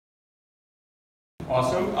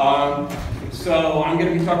Awesome. So I'm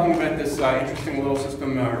going to be talking about this interesting little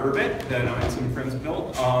system, Urbit, that I and some friends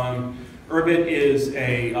built. Urbit is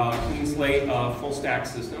a clean slate full stack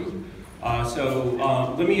system.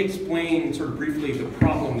 Let me explain sort of briefly the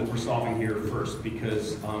problem that we're solving here first,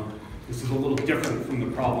 because this is a little different from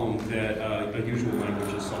the problem that a usual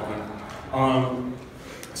language is solving.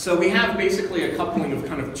 So we have basically a coupling of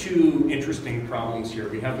kind of two interesting problems here.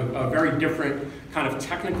 We have a very different kind of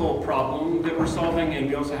technical problem that we're solving, and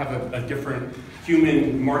we also have a different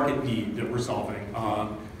human market need that we're solving.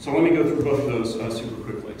 So let me go through both of those super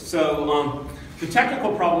quickly. So the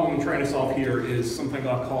technical problem I'm trying to solve here is something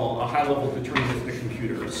I'll call a high-level deterministic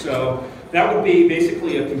computer. So that would be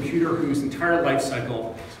basically a computer whose entire life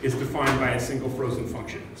cycle is defined by a single frozen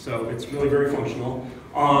function. So it's really very functional.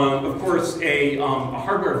 Of course, a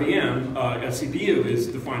hardware VM, a CPU, is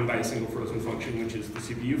defined by a single frozen function, which is the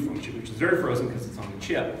CPU function, which is very frozen because it's on the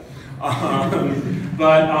chip.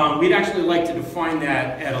 But we'd actually like to define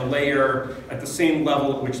that at a layer at the same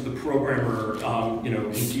level at which the programmer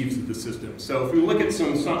conceives of the system. So if we look at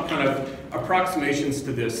some kind of approximations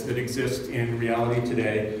to this that exist in reality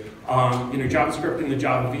today, JavaScript and the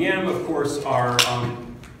Java VM, of course, are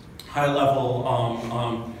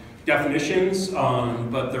high-level definitions,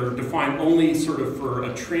 but they're defined only sort of for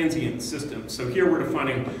a transient system. So here we're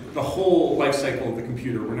defining the whole life cycle of the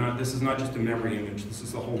computer. This is not just a memory image, this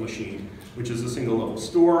is the whole machine, which is a single level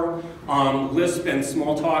store. Lisp and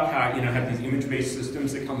Smalltalk have these image-based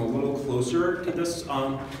systems that come a little closer to this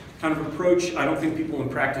kind of approach. I don't think people in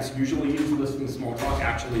practice usually use Lisp and Smalltalk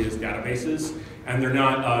actually as databases, and they're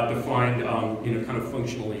not defined kind of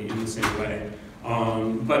functionally in the same way.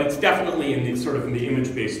 But it's definitely in the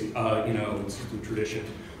image-based system tradition.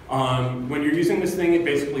 When you're using this thing, it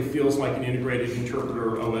basically feels like an integrated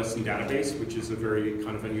interpreter, OS, and database, which is a very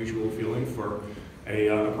kind of unusual feeling for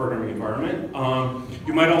a programming environment.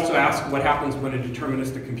 You might also ask what happens when a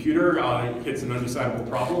deterministic computer hits an undecidable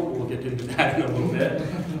problem. We'll get into that in a little bit.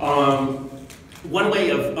 One way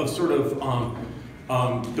of sort of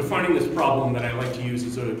defining this problem that I like to use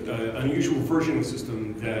is an unusual versioning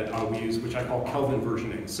system that we use, which I call Kelvin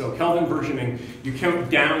versioning. So Kelvin versioning, you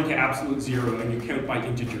count down to absolute zero and you count by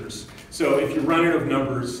integers. So if you run out of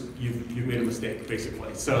numbers, you've made a mistake,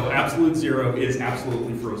 basically. So absolute zero is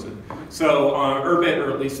absolutely frozen. So Urbit,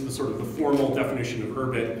 or at least the sort of the formal definition of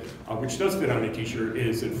Urbit, which does fit on a t-shirt,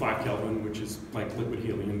 is at 5 Kelvin, which is like liquid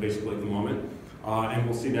helium, basically, at the moment. And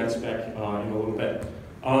we'll see that spec in a little bit.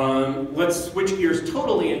 Let's switch gears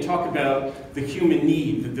totally and talk about the human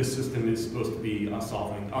need that this system is supposed to be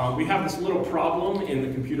solving. We have this little problem in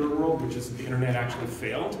the computer world, which is that the internet actually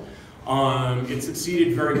failed. It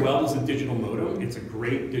succeeded very well as a digital modem. It's a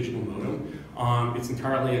great digital modem. It's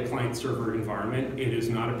entirely a client-server environment. It is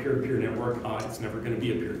not a peer-to-peer network. It's never going to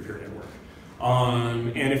be a peer-to-peer network.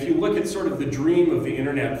 And if you look at sort of the dream of the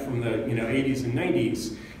internet from the 80s and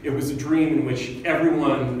 90s, it was a dream in which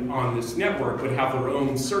everyone on this network would have their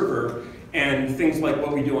own server, and things like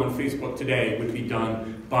what we do on Facebook today would be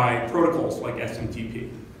done by protocols like SMTP.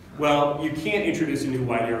 Well, you can't introduce a new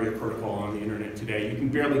wide area protocol on the internet today. You can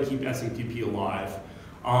barely keep SMTP alive.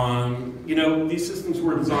 These systems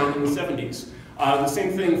were designed in the 70s. The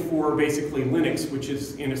same thing for basically Linux, which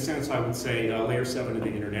is, in a sense, I would say, layer 7 of the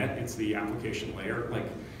internet. It's the application layer. Like,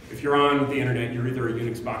 if you're on the internet, you're either a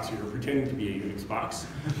Unix box or you're pretending to be a Unix box.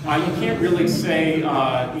 You can't really say,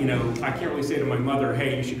 I can't really say to my mother,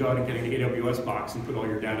 hey, you should go out and get an AWS box and put all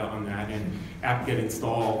your data on that and apt-get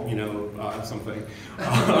install, something.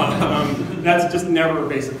 That's just never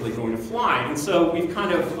basically going to fly. And so we've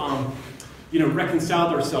kind of,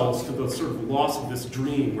 reconciled ourselves to the sort of loss of this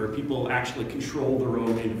dream where people actually control their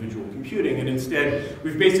own individual computing, and instead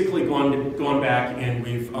we've basically gone back and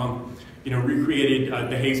we've recreated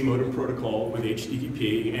the Hayes modem protocol with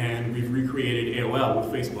HTTP, and we've recreated AOL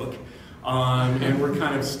with Facebook, and we're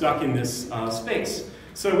kind of stuck in this space.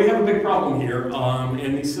 So we have a big problem here,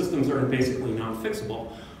 and these systems are basically not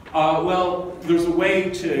fixable. Well, there's a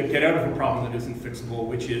way to get out of a problem that isn't fixable,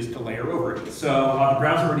 which is to layer over it. So the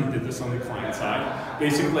browser already did this on the client side.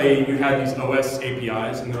 Basically, you had these OS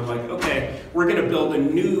APIs, and they're like, okay, we're going to build a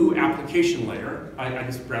new application layer. I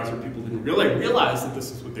guess browser people didn't really realize that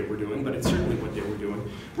this is what they were doing, but it's certainly what they were doing.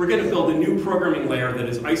 We're going to build a new programming layer that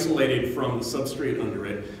is isolated from the substrate under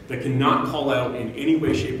it, that cannot call out in any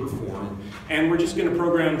way, shape, or form, and we're just going to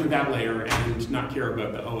program to that layer and not care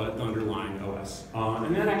about the underlying OS.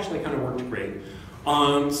 And that actually kind of worked great.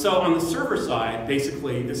 So on the server side,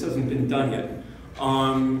 basically, this hasn't been done yet.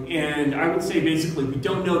 And I would say basically we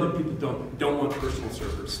don't know that people don't want personal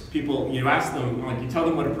servers. People, you ask them, like you tell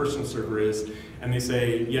them what a personal server is, and they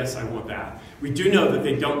say, yes, I want that. We do know that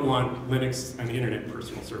they don't want Linux and internet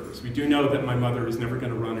personal servers. We do know that my mother is never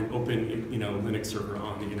going to run an open Linux server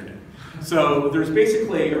on the internet. So there's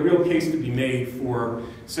basically a real case to be made for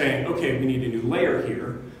saying, okay, we need a new layer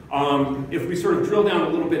here. If we sort of drill down a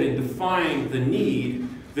little bit and define the need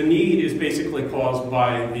is basically caused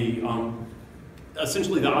by the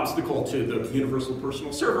essentially the obstacle to the universal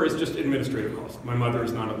personal server is just administrative cost. My mother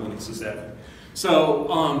is not a Linux sysadmin.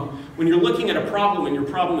 So when you're looking at a problem and your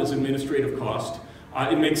problem is administrative cost,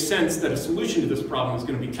 it makes sense that a solution to this problem is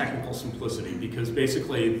going to be technical simplicity, because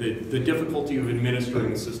basically the difficulty of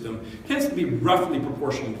administering the system tends to be roughly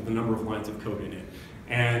proportional to the number of lines of code in it.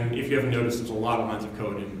 And if you haven't noticed, there's a lot of lines of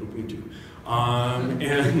code in Ubuntu.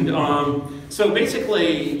 So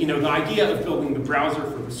basically, the idea of building the browser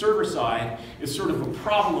for the server side is sort of a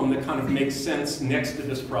problem that kind of makes sense next to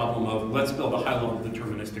this problem of let's build a high-level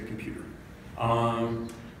deterministic computer.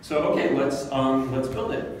 So okay, let's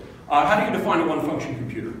build it. How do you define a one-function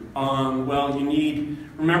computer? Well,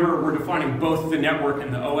 remember, we're defining both the network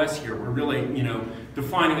and the OS here. We're really,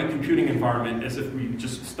 defining a computing environment as if we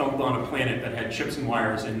just stumbled on a planet that had chips and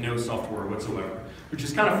wires and no software whatsoever, which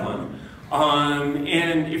is kind of fun.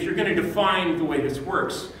 And if you're going to define the way this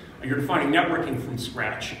works, you're defining networking from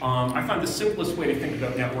scratch. I find the simplest way to think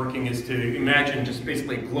about networking is to imagine just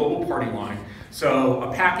basically a global party line. So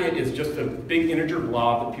a packet is just a big integer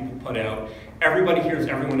blob that people put out. Everybody hears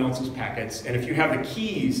everyone else's packets, and if you have the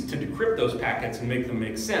keys to decrypt those packets and make them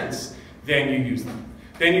make sense, then you use them.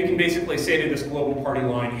 Then you can basically say to this global party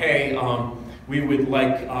line, hey, we would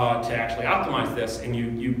like to actually optimize this, and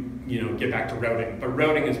you get back to routing. But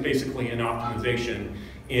routing is basically an optimization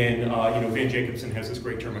in, Van Jacobson has this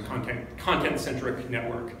great term, a content-centric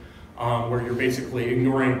network, where you're basically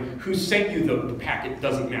ignoring who sent you the packet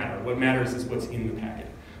doesn't matter. What matters is what's in the packet.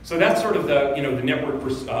 So that's sort of the, the network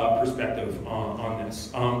perspective on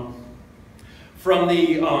this. From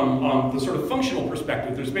the sort of functional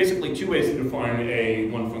perspective, there's basically two ways to define a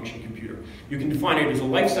one-function computer. You can define it as a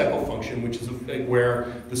lifecycle function, which is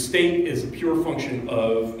where the state is a pure function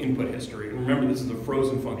of input history. And remember, this is a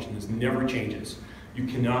frozen function. This never changes. You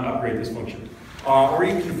cannot upgrade this function. Or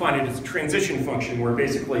you can define it as a transition function, where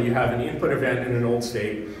basically you have an input event in an old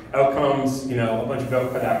state, outcomes, a bunch of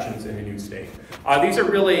output actions in a new state. These are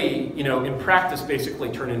really, in practice, basically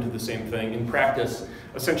turn into the same thing. In practice,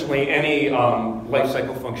 essentially any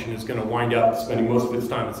lifecycle function is going to wind up spending most of its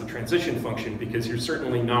time as a transition function, because you're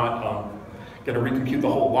certainly not going to recompute the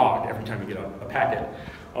whole log every time you get a packet.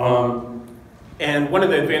 And one of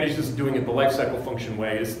the advantages of doing it the lifecycle function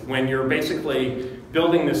way is when you're basically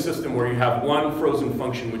building this system where you have one frozen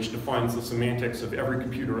function which defines the semantics of every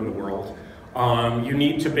computer in the world, you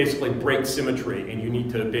need to basically break symmetry, and you need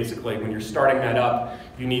to basically, when you're starting that up,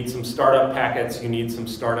 you need some startup packets, you need some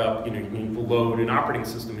startup, you need to load an operating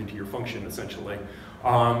system into your function, essentially.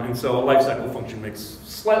 And so a lifecycle function makes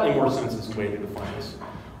slightly more sense as a way to define this.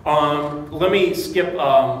 Let me skip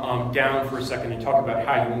down for a second and talk about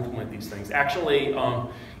how you implement these things. Actually,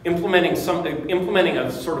 implementing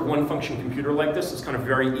a sort of one-function computer like this is kind of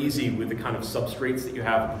very easy with the kind of substrates that you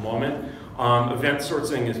have at the moment. Event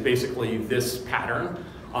sourcing is basically this pattern.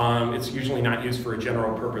 It's usually not used for a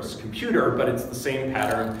general-purpose computer, but it's the same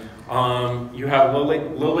pattern. You have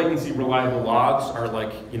low latency reliable logs are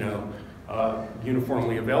like,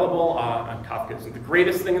 uniformly available. Kafka isn't the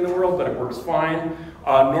greatest thing in the world, but it works fine.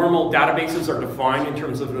 Normal databases are defined in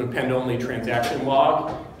terms of an append-only transaction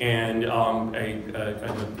log and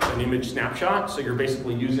an image snapshot. So you're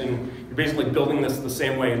basically building this the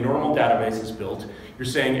same way a normal database is built. You're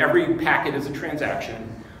saying every packet is a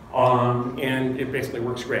transaction, and it basically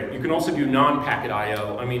works great. You can also do non-packet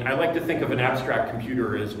I/O. I mean, I like to think of an abstract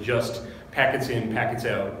computer as just packets in, packets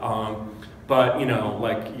out. But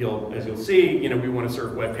as you'll see, we want to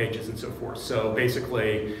serve web pages and so forth. So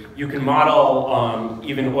basically, you can model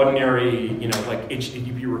even ordinary, like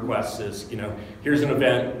HTTP requests as, here's an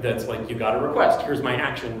event that's like, you got a request. Here's my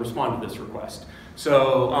action. Respond to this request.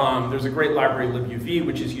 So there's a great library, libuv,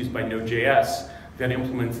 which is used by Node.js that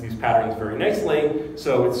implements these patterns very nicely.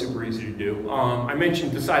 So it's super easy to do. I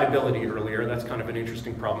mentioned decidability earlier. That's kind of an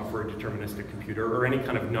interesting problem for a deterministic computer or any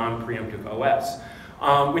kind of non-preemptive OS.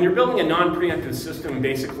 When you're building a non-preemptive system,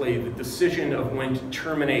 basically the decision of when to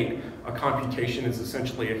terminate a computation is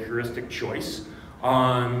essentially a heuristic choice.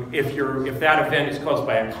 If that event is caused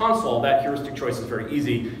by a console, that heuristic choice is very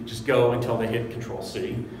easy. Just go until they hit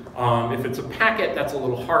Control-C. If it's a packet, that's a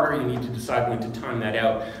little harder. You need to decide when to time that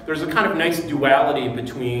out. There's a kind of nice duality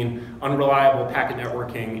between unreliable packet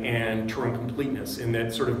networking and Turing completeness, in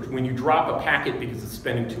that sort of when you drop a packet because it's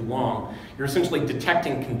spending too long, you're essentially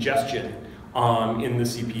detecting congestion in the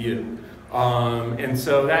CPU. And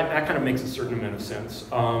so that kind of makes a certain amount of sense.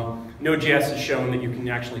 Node.js has shown that you can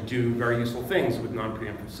actually do very useful things with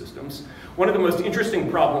non-preemptive systems. One of the most interesting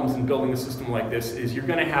problems in building a system like this is you're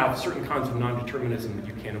going to have certain kinds of non-determinism that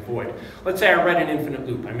you can't avoid. Let's say I read an infinite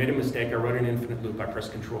loop. I made a mistake. I wrote an infinite loop. I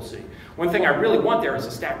pressed Control-C. One thing I really want there is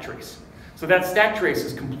a stack trace. So that stack trace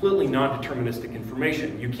is completely non-deterministic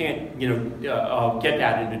information. You can't, get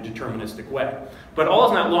that in a deterministic way. But all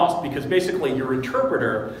is not lost, because basically your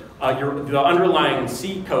interpreter, the underlying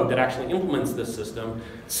C code that actually implements this system,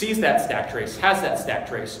 sees that stack trace, has that stack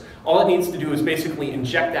trace. All it needs to do is basically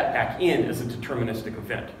inject that back in as a deterministic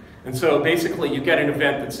event. And so basically you get an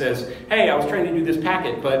event that says, hey, I was trying to do this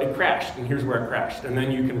packet, but it crashed, and here's where it crashed. And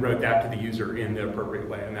then you can route that to the user in the appropriate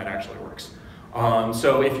way, and that actually works.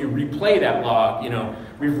 So if you replay that log,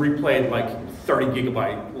 we've replayed like 30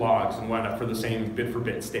 gigabyte logs and whatnot for the same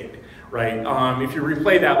bit-for-bit state, right? If you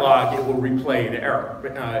replay that log, it will replay the error.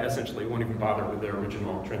 Essentially, it won't even bother with the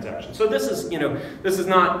original transaction. So this is, this is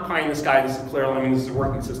not pie in the sky. This is clearly, this is a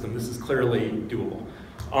working system. This is clearly doable.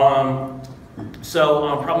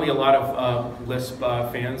 Probably a lot of Lisp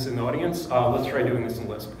fans in the audience. Let's try doing this in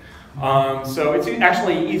Lisp. So it's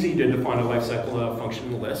actually easy to define a lifecycle function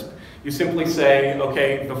in Lisp. You simply say,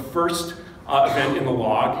 okay, the first event in the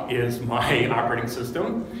log is my operating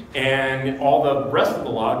system, and all the rest of the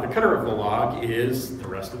log, the cutter of the log, is the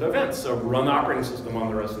rest of the events. So run the operating system on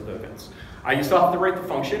the rest of the events. You still have to write the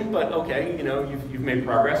function, but okay, you've made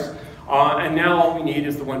progress. And now all we need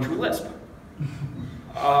is the one true Lisp.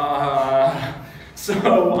 I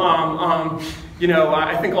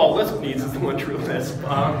think all Lisp needs is the one true Lisp.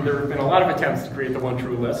 There have been a lot of attempts to create the one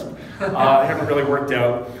true Lisp. They haven't really worked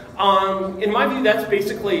out. In my view, that's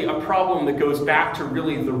basically a problem that goes back to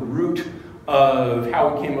really the root of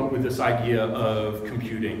how we came up with this idea of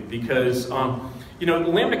computing. Because the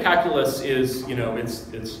lambda calculus is,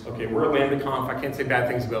 it's okay, we're at LambdaConf. I can't say bad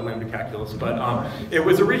things about lambda calculus, but it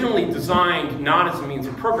was originally designed not as a means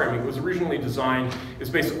of programming. It was originally designed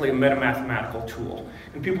as basically a metamathematical tool.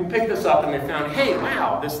 And people picked this up and they found, hey,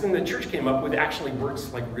 wow, this thing that Church came up with actually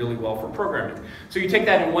works like really well for programming. So you take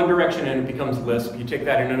that in one direction and it becomes Lisp. You take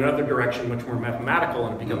that in another direction, much more mathematical,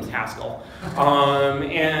 and it becomes Haskell. It's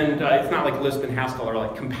not like Lisp and Haskell are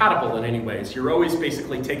like compatible in any ways. You're always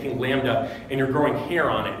basically taking Lambda and you're growing hair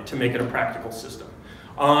on it to make it a practical system.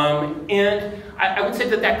 And I would say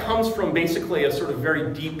that comes from basically a sort of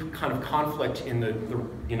very deep kind of conflict in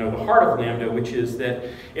the heart of Lambda, which is that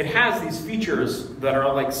it has these features that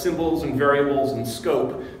are like symbols and variables and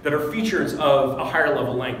scope that are features of a higher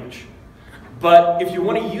level language. But if you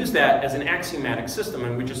want to use that as an axiomatic system,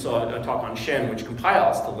 and we just saw a talk on Shen, which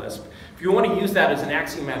compiles to Lisp, if you want to use that as an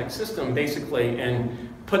axiomatic system, basically, and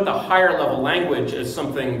put the higher level language as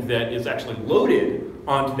something that is actually loaded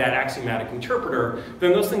onto that axiomatic interpreter,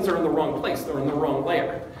 then those things are in the wrong place. They're in the wrong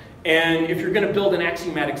layer. And if you're going to build an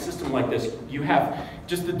axiomatic system like this, you have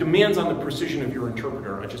just the demands on the precision of your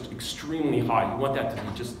interpreter are just extremely high. You want that to be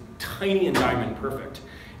just tiny and diamond perfect.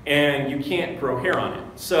 And you can't grow hair on it.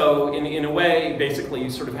 So in a way, basically, you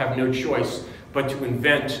sort of have no choice but to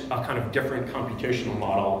invent a kind of different computational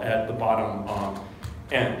model at the bottom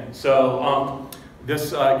end. So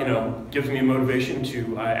this gives me a motivation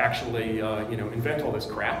to actually invent all this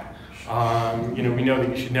crap. We know that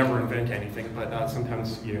you should never invent anything, but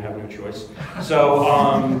sometimes you have no choice. So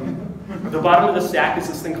the bottom of the stack is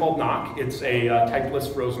this thing called Nock. It's a typeless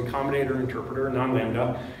frozen combinator interpreter,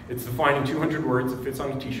 non-lambda. It's defined in 200 words. It fits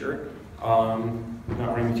on a t-shirt. I'm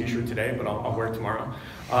not wearing the t-shirt today, but I'll wear it tomorrow.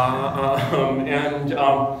 I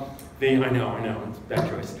know, it's a bad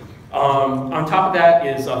choice. On top of that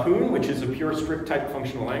is Hoon, which is a pure strict type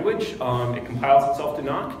functional language. It compiles itself to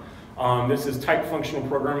Nock. This is type functional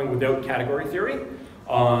programming without category theory.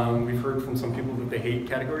 We've heard from some people that they hate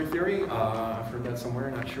category theory. I've heard that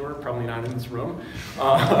somewhere, not sure, probably not in this room.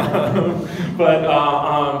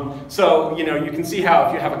 So you can see how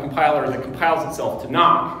if you have a compiler that compiles itself to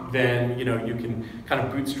Nock, then you can kind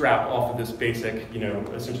of bootstrap off of this basic,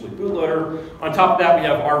 essentially bootloader. On top of that, we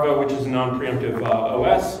have Arvo, which is a non-preemptive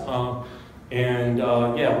OS.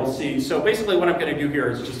 Yeah, we'll see. So basically what I'm going to do here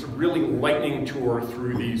is just a really lightning tour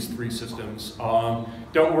through these three systems.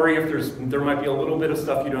 Don't worry if there might be a little bit of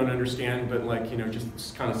stuff you don't understand, but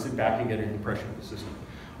just kind of sit back and get an impression of the system.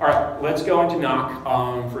 All right, let's go into Nock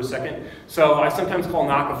for a second. So I sometimes call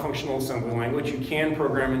Nock a functional assembly language. You can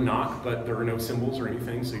program in Nock, but there are no symbols or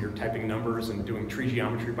anything, so you're typing numbers and doing tree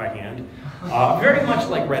geometry by hand. Very much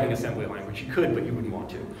like writing assembly language. You could, but you wouldn't want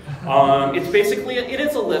to. It's basically, it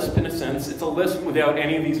is a Lisp in a sense. It's a Lisp without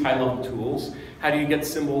any of these high-level tools. How do you get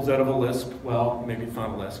symbols out of a Lisp? Well, maybe it's not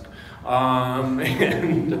a Lisp.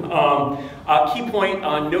 Key point,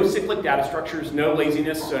 no cyclic data structures, no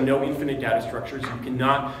laziness, so no infinite data structures. You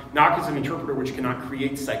cannot, Nock is an interpreter which cannot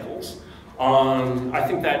create cycles. I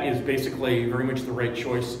think that is basically very much the right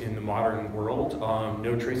choice in the modern world.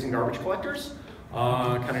 No tracing garbage collectors,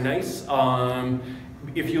 kind of nice.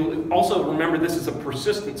 If you also remember, this is a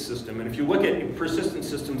persistent system, and if you look at persistent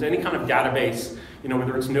systems, any kind of database, you know,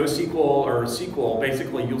 whether it's NoSQL or SQL,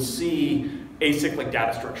 basically you'll see acyclic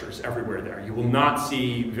data structures everywhere there. You will not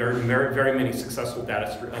see very many successful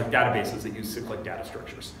databases that use cyclic data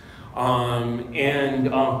structures.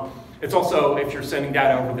 It's also, if you're sending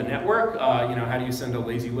data over the network, you know, how do you send a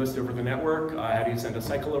lazy list over the network? How do you send a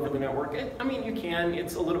cycle over the network? I mean, you can,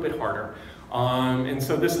 it's a little bit harder. And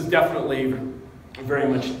so this is definitely very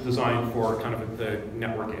much designed for kind of the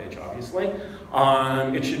network edge, obviously.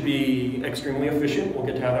 It should be extremely efficient. We'll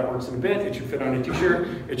get to how that works in a bit. It should fit on a t-shirt.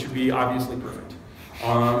 It should be obviously perfect.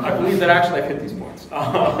 I believe that actually I've hit these points.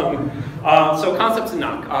 So concepts in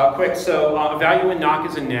Nock, quick. So a value in Nock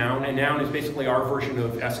is a noun. A noun is basically our version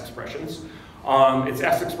of S expressions. It's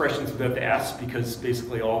S expressions without the S because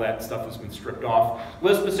basically all that stuff has been stripped off.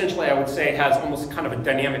 Lisp essentially, I would say, has almost kind of a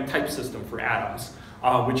dynamic type system for atoms.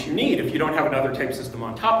 Which you need if you don't have another type system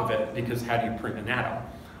on top of it, because how do you print an atom?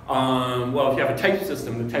 Well, if you have a type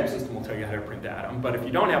system, the type system will tell you how to print the atom. But if you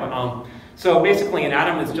don't have an so basically an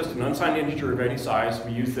atom is just an unsigned integer of any size.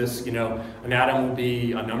 We use this, you know, an atom will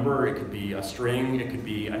be a number, it could be a string, it could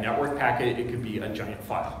be a network packet, it could be a giant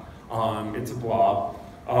file. It's a blob.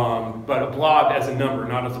 But a blob as a number,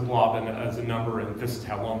 not as a blob and as a number, and this is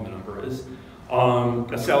how long the number is.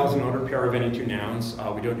 A cell is an ordered pair of any two nouns.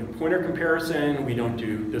 We don't do pointer comparison. We don't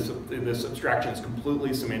do this. This abstraction is completely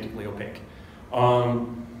semantically opaque.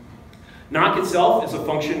 Nock itself is a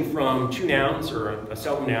function from two nouns, or a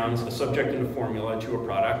set of nouns, a subject and a formula to a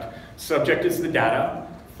product. Subject is the data.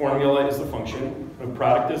 Formula is the function. The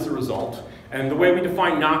product is the result. And the way we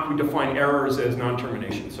define Nock, we define errors as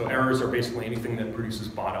non-termination. So errors are basically anything that produces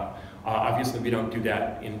bottom. Obviously, we don't do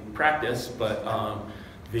that in practice, but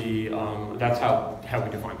that's how we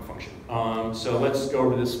define the function. So let's go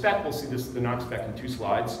over this spec. We'll see the Nock spec in 2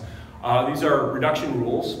 slides. These are reduction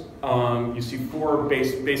rules. You see 4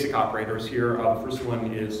 basic operators here. The first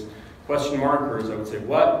one is question mark, or as I would say,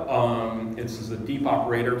 what? This is a deep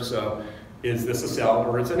operator, so is this a cell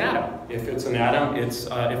or it's an atom? If it's an atom, it's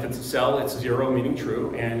if it's a cell, it's 0 meaning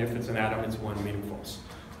true, and if it's an atom, it's 1 meaning false.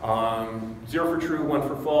 0 for true, 1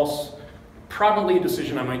 for false. Probably a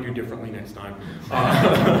decision I might do differently next time.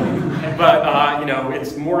 But you know,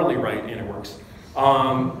 it's morally right and it works.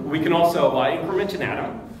 We can also increment an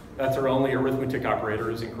atom. That's our only arithmetic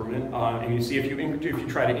operator is increment. And you see if you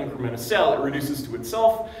try to increment a cell, it reduces to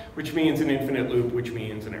itself, which means an infinite loop, which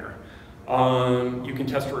means an error. You can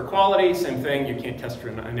test for equality, same thing. You can't test for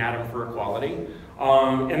an atom for equality.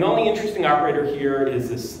 And the only interesting operator here is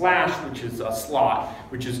this slash, which is a slot,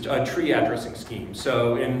 which is a tree addressing scheme.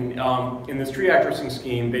 So in this tree addressing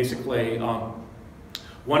scheme, basically,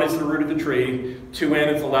 1 is the root of the tree,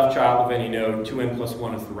 2n is the left child of any node, 2n plus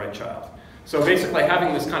 1 is the right child. So basically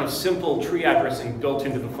having this kind of simple tree addressing built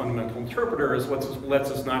into the fundamental interpreter is what lets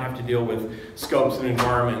us not have to deal with scopes and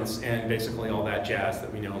environments and basically all that jazz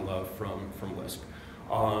that we know and love from Lisp.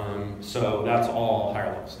 So that's all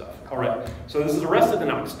higher level stuff. All right, so this is the rest of the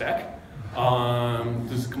Nock spec.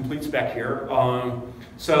 This is a complete spec here.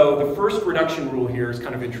 So the first reduction rule here is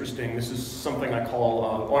kind of interesting. This is something I call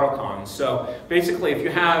autocons. So basically if you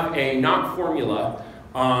have a Nock formula,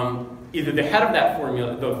 either the head of that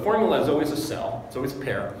formula, the formula is always a cell, it's always a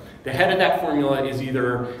pair. The head of that formula is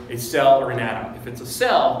either a cell or an atom. If it's a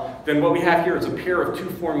cell, then what we have here is a pair of 2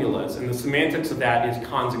 formulas, and the semantics of that is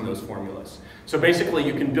consing those formulas. So basically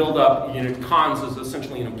you can build up, you know, cons is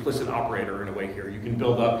essentially an implicit operator in a way here. You can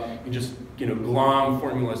build up, you just, you know, glom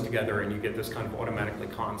formulas together and you get this kind of automatically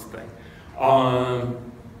cons thing.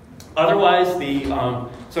 Otherwise,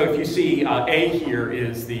 so if you see A here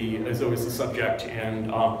is always the subject, and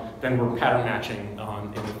then we're pattern matching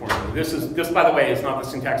in the formula. This, by the way, is not the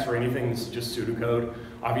syntax for anything. This is just pseudocode.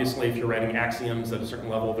 Obviously, if you're writing axioms at a certain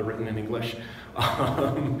level, they're written in English.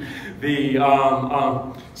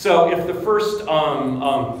 So if the first,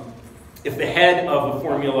 if the head of the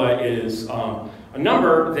formula is a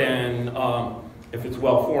number, then if it's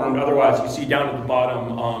well formed. Otherwise, you see down at the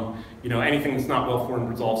bottom, anything that's not well-formed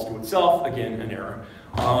resolves to itself, again, an error.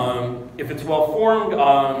 If it's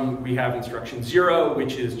well-formed, we have instruction 0,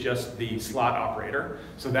 which is just the slot operator.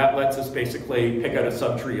 So that lets us basically pick out a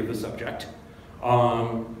subtree of the subject.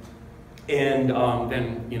 Then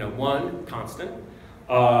 1, constant.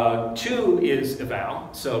 2 is eval.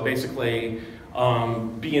 So basically,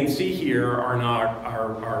 B and C here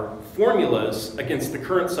are formulas against the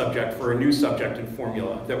current subject for a new subject and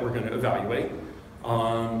formula that we're going to evaluate.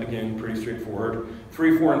 Again, pretty straightforward.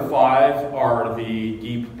 3, 4, and 5 are the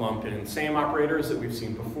deep, bump, and same operators that we've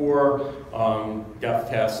seen before. Depth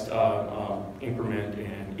test, increment,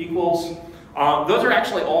 and equals. Those are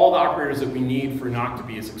actually all the operators that we need for Nock to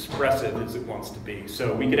be as expressive as it wants to be.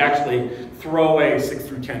 So we could actually throw away 6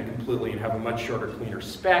 through 10 completely and have a much shorter, cleaner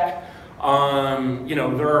spec. There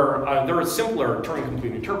are simpler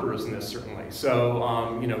Turing-complete interpreters in this, certainly.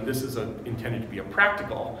 So, this is intended to be a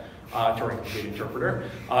practical Turing-complete interpreter,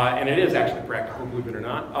 and it is actually practical, believe it or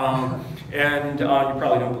not. And you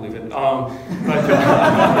probably don't believe it.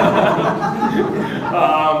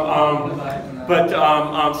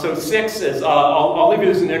 So 6 is, I'll leave it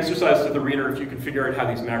as an exercise to the reader if you can figure out how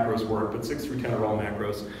these macros work, but 6 through 10 are all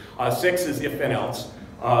macros. 6 is if then else.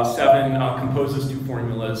 7 composes 2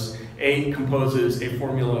 formulas. 8 composes a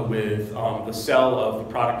formula with the cell of the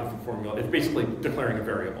product of the formula. It's basically declaring a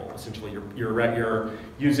variable. Essentially,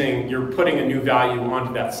 you're putting a new value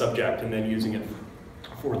onto that subject and then using it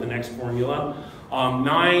for the next formula.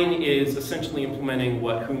 9 is essentially implementing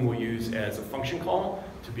what whom we'll use as a function call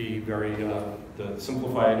to be very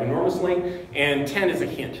simplified enormously. And 10 is a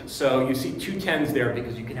hint. So you see 2 10s there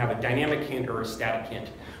because you can have a dynamic hint or a static hint.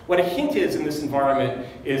 What a hint is in this environment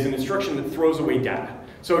is an instruction that throws away data.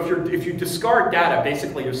 So if you discard data,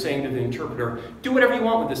 basically you're saying to the interpreter, do whatever you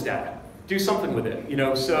want with this data. Do something with it.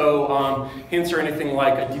 So hints are anything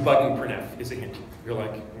like a debugging printf is a hint. You're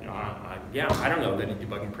like, yeah, I don't know that a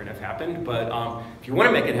debugging printf happened, but if you want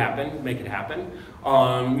to make it happen, make it happen.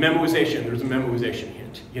 Memoization, there's a memoization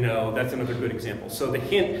hint. That's another good example. So the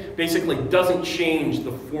hint basically doesn't change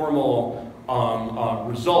the formal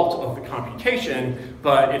result of the computation,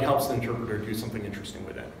 but it helps the interpreter do something interesting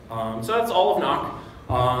with it. So that's all of Nock.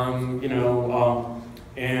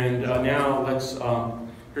 Now let's,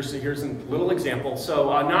 here's a little example. So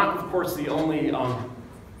Nock, of course, the only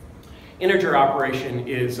integer operation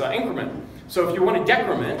is increment. So if you want to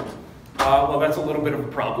decrement, well, that's a little bit of a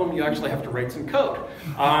problem. You actually have to write some code.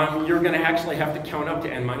 You're going to actually have to count up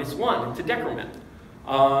to n-1 to decrement.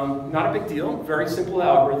 Not a big deal, very simple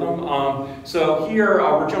algorithm. So here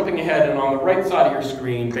we're jumping ahead, and on the right side of your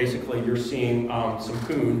screen, basically you're seeing some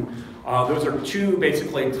Hoon. Those are 2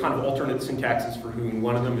 basically kind of alternate syntaxes for Hoon.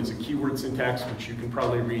 One of them is a keyword syntax, which you can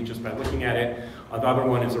probably read just by looking at it. The other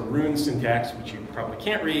one is a rune syntax, which you probably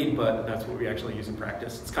can't read, but that's what we actually use in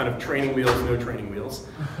practice. It's kind of training wheels, no training wheels.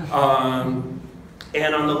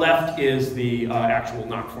 And on the left is the actual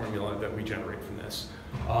Nock formula that we generate from this.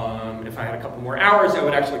 If I had a couple more hours, I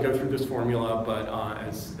would actually go through this formula, but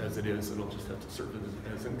as it is, it'll just have to serve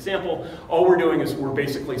as an example. All we're doing is we're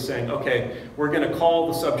basically saying, okay, we're going to call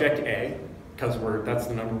the subject A, because that's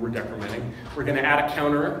the number we're decrementing. We're going to add a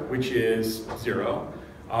counter, which is 0.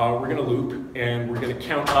 We're going to loop, and we're going to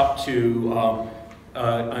count up to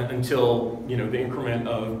until the increment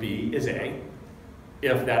of B is A.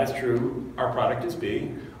 If that is true, our product is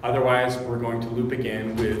B. Otherwise, we're going to loop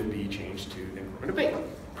again with B changed to the increment of B.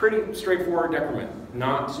 Pretty straightforward decrement,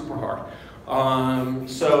 not super hard.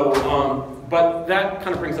 But that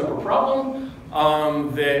kind of brings up a problem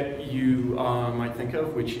that you might think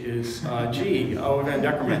of, which is event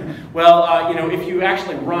decrement. Well, if you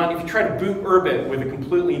actually if you try to boot Urbit with a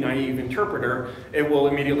completely naive interpreter, it will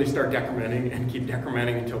immediately start decrementing and keep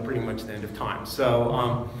decrementing until pretty much the end of time.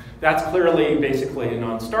 So that's clearly basically a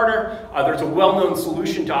non-starter. There's a well-known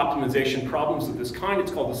solution to optimization problems of this kind.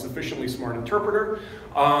 It's called the sufficiently smart interpreter.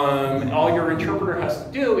 All your interpreter has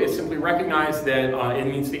to do is simply recognize that it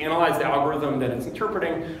needs to analyze the algorithm that it's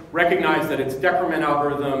interpreting, recognize that it's a decrement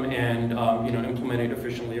algorithm, and implement it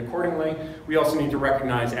efficiently accordingly. We also need to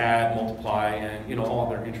recognize add, multiply, and all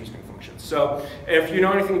other interesting functions. So if you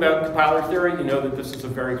know anything about compiler theory, you know that this is a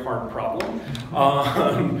very hard problem.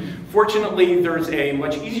 Fortunately, there's a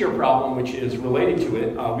much easier problem which is related to it.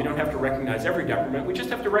 We don't have to recognize every decrement. We just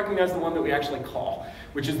have to recognize the one that we actually call,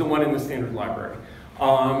 which is the one in the standard library.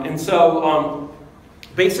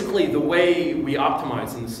 Basically, the way we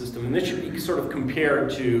optimize in the system, and this should be sort of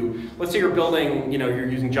compared to, let's say you're building, you're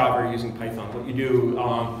using Java or using Python. What you do,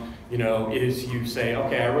 you know, is you say,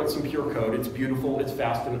 okay, I wrote some pure code, it's beautiful, it's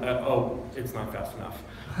fast, and oh, it's not fast enough.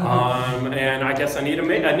 And I guess I need a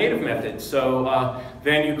native method. So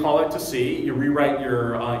then you call it to C, you rewrite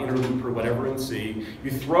your inner loop or whatever in C, you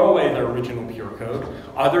throw away the original pure code.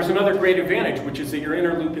 There's another great advantage, which is that your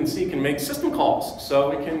inner loop in C can make system calls.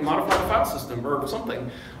 So it can modify the file system or something.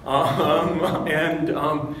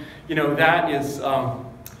 You know, that is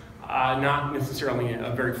not necessarily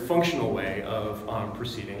a very functional way of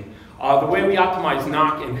proceeding. The way we optimize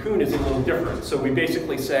knock and hoon is a little different. So we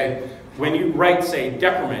basically say, when you write, say,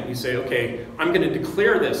 decrement, you say, okay, I'm going to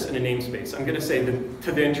declare this in a namespace. I'm going to say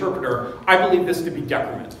to the interpreter, I believe this to be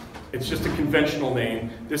decrement. It's just a conventional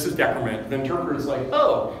name. This is decrement. The interpreter is like,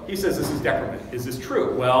 oh, he says this is decrement. Is this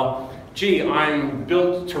true? Well, gee, I'm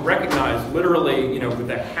built to recognize literally, you know, with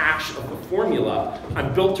the hash of the formula,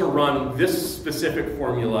 I'm built to run this specific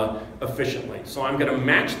formula efficiently. So I'm going to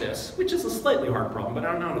match this, which is a slightly hard problem, but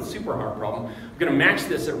not a super hard problem. I'm going to match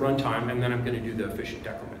this at runtime, and then I'm going to do the efficient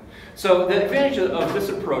decrement. So the advantage of this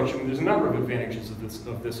approach, I mean, there's a number of advantages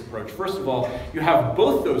of this approach. First of all, you have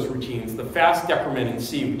both those routines, the fast decrement in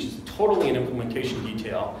C, which is totally an implementation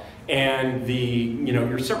detail, and the, you know,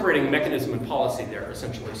 you're separating mechanism and policy there,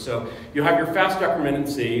 essentially. So you have your fast decrement in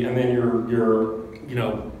C, and then your you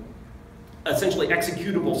know, essentially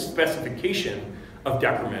executable specification of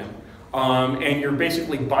decrement, and you're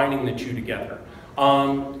basically binding the two together.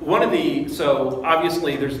 So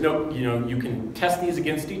obviously there's no, you know, you can test these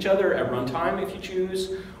against each other at runtime if you choose.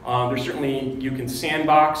 There's certainly, you can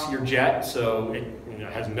sandbox your jet, so it, you know,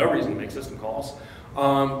 has no reason to make system calls.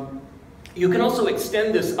 You can also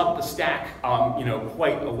extend this up the stack, you know,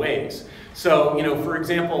 quite a ways. So, you know, for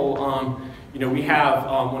example, you know, we have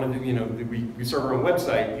one of the, you know, we serve our own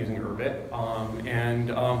website using Urbit,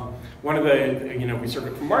 one of the, you know, we serve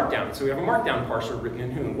it from Markdown. So we have a Markdown parser written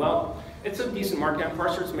in Hoon. Well, it's a decent Markdown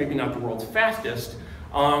parser. It's maybe not the world's fastest.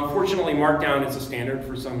 Fortunately, Markdown is a standard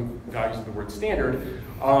for some values of the word standard.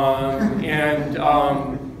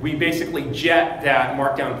 We basically jet that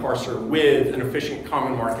Markdown parser with an efficient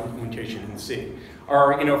common mark implementation in C.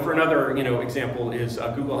 Or, you know, for another, you know, example is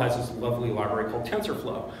Google has this lovely library called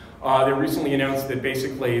TensorFlow. They recently announced that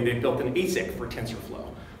basically they built an ASIC for TensorFlow.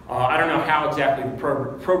 I don't know how exactly the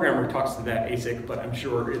programmer talks to that ASIC, but I'm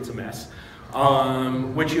sure it's a mess.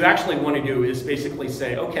 What you actually want to do is basically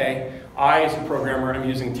say, okay, I as a programmer am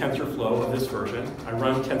using TensorFlow of this version. I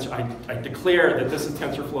run I declare that this is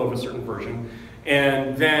TensorFlow of a certain version,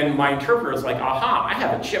 and then my interpreter is like, aha, I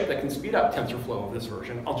have a chip that can speed up TensorFlow of this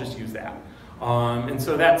version. I'll just use that. And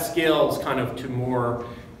so that scales kind of to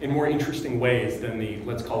in more interesting ways than the,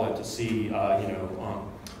 let's call it, to C, you know,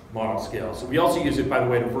 model scale. So we also use it, by the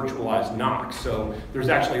way, to virtualize knock. So there's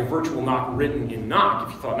actually a virtual knock written in knock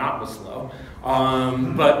if you thought knock was slow.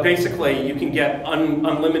 But basically, you can get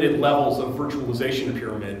unlimited levels of virtualization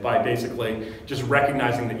pyramid by basically just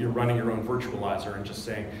recognizing that you're running your own virtualizer and just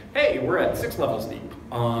saying, hey, we're at 6 levels deep.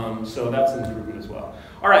 So that's an improvement as well.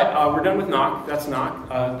 All right, we're done with knock. That's knock.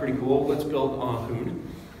 Pretty cool. Let's build Hoon.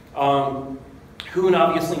 Hoon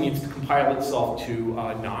obviously needs to compile itself to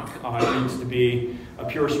knock. It needs to be a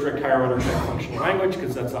pure, strict, higher order type functional language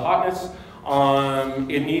because that's the hotness.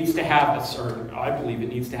 It needs to have, I believe it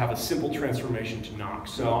needs to have a simple transformation to knock.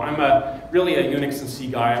 So I'm really a Unix and C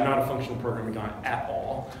guy. I'm not a functional programming guy at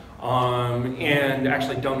all. And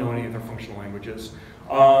actually don't know any other functional languages.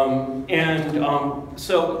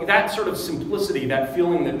 So that sort of simplicity, that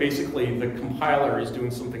feeling that basically the compiler is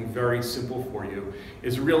doing something very simple for you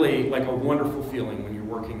is really like a wonderful feeling when you're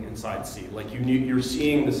working inside C. Like you're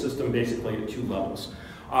seeing the system basically at 2 levels.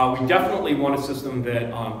 We definitely want a system that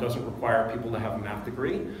doesn't require people to have a math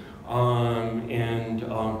degree. That's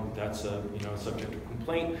a, you know, a subject of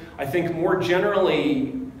complaint. I think more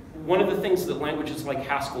generally, one of the things that languages like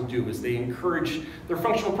Haskell do is they encourage, they're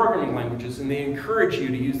functional programming languages, and they encourage you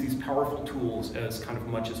to use these powerful tools as kind of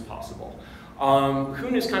much as possible.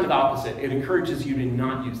 Hoon is kind of the opposite. It encourages you to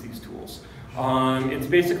not use these tools. It's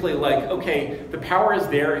basically like, okay, the power is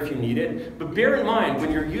there if you need it, but bear in mind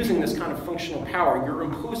when you're using this kind of functional power, you're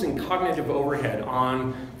imposing cognitive overhead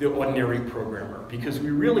on the ordinary programmer because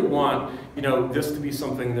we really want, you know, this to be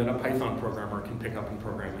something that a Python programmer can pick up and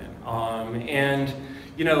program in.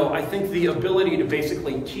 You know, I think the ability to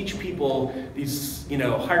basically teach people these, you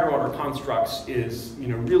know, higher order constructs is, you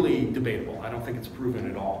know, really debatable. I don't think it's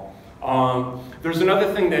proven at all. There's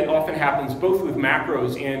another thing that often happens both with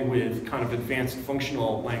macros and with kind of advanced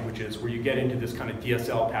functional languages where you get into this kind of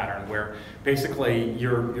DSL pattern where basically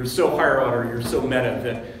you're so higher order, you're so meta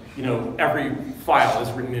that, you know, every file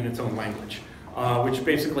is written in its own language. which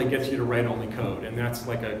basically gets you to write only code, and that's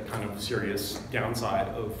like a kind of serious downside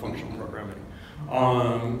of functional programming.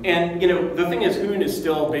 And the thing is, Hoon is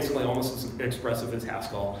still basically almost as expressive as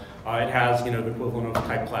Haskell. It has the equivalent of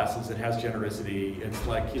type classes. It has genericity. It's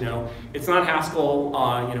like it's not Haskell.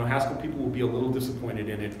 Haskell people will be a little disappointed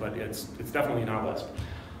in it, but it's definitely not Lisp.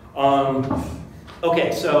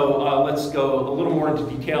 Okay, so let's go a little more into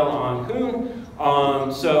detail on Hoon.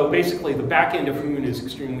 So basically, the back end of Hoon is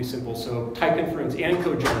extremely simple. So type inference and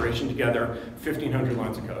code generation together, 1,500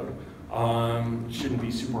 lines of code. Shouldn't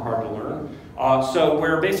be super hard to learn. So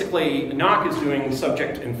where basically Nock is doing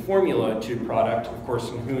subject and formula to product, of course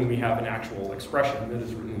in Hoon we have an actual expression that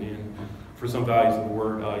is written in for some values of the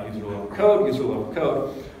word user level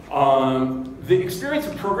code. The experience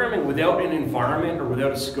of programming without an environment or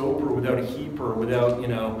without a scope or without a heap or without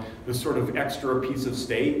this sort of extra piece of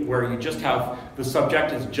state where you just have the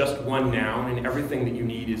subject is just one noun and everything that you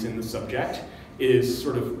need is in the subject is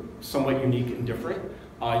sort of somewhat unique and different.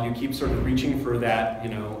 You keep sort of reaching for that,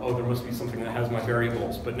 oh, there must be something that has my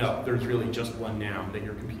variables, but no, there's really just one noun that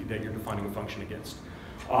you're defining a function against.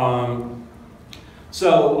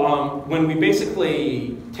 So when we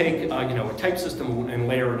basically take a type system and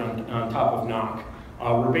layer it on top of Nock,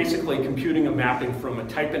 we're basically computing a mapping from a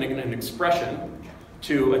type and an expression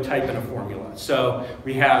to a type and a formula. So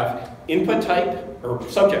we have input type or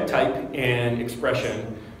subject type and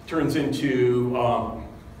expression turns into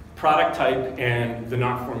product type and the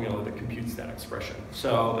Nock formula that computes that expression.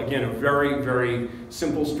 So again, a very, very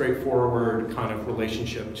simple, straightforward kind of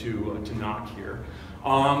relationship to Nock here.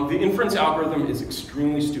 The inference algorithm is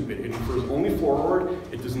extremely stupid. It infers only forward.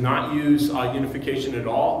 It does not use unification at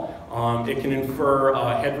all. It can infer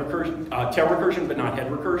tail recursion, but not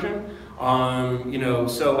head recursion.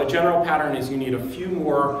 So a general pattern is you need a few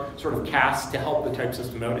more sort of casts to help the type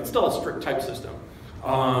system out. It's still a strict type system. You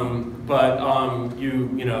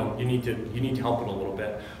need to help it a little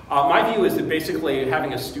bit. My view is that basically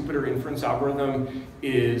having a stupider inference algorithm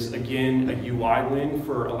is again a UI win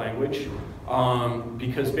for a language,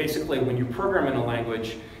 because basically when you program in a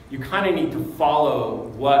language, you kind of need to follow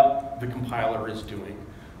what the compiler is doing.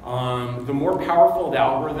 The more powerful the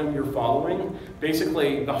algorithm you're following,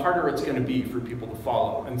 basically the harder it's going to be for people to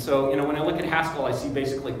follow. And so when I look at Haskell, I see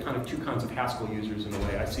basically kind of two kinds of Haskell users in a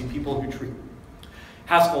way. I see people who treat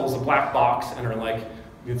Haskell is a black box and are like,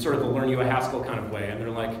 it's sort of the learn you a Haskell kind of way, and they're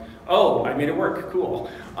like, oh, I made it work, cool.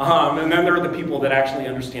 And then there are the people that actually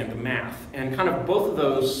understand the math. And kind of both of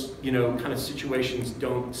those, kind of situations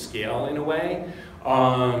don't scale in a way.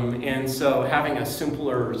 And so having a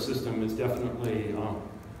simpler system is definitely,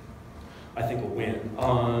 I think, a win.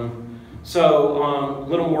 So a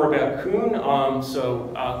little more about Hoon.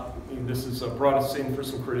 This is brought us in for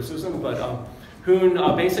some criticism, but Hoon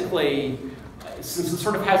basically, since it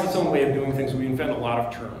sort of has its own way of doing things, we invent a lot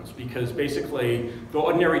of terms because basically the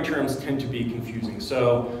ordinary terms tend to be confusing.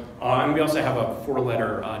 So, and we also have a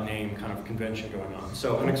four-letter name kind of convention going on.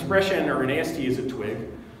 So an expression or an AST is a twig.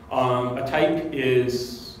 A type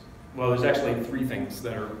is, well, there's actually three things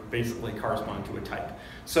that are basically correspond to a type.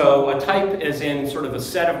 So a type is in sort of a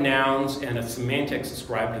set of nouns and a semantics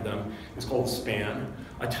ascribed to them is called a span.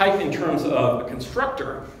 A type in terms of a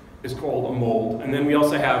constructor is called a mold. And then we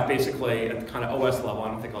also have basically at the kind of OS level, I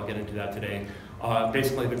don't think I'll get into that today,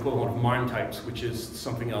 basically the equivalent of MIME types, which is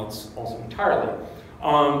something else also entirely.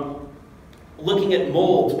 Looking at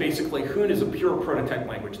molds, basically Hoon is a pure prototype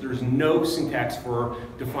language. There's no syntax for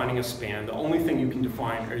defining a span. The only thing you can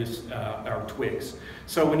define are twigs.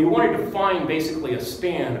 So when you want to define basically a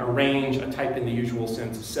span, a range, a type in the usual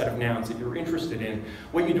sense, a set of nouns that you're interested in,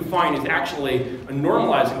 what you define is actually a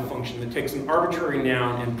normalizing function that takes an arbitrary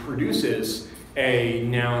noun and produces a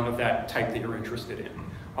noun of that type that you're interested in.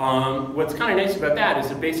 What's kind of nice about that is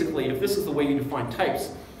that basically if this is the way you define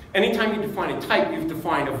types, anytime you define a type, you've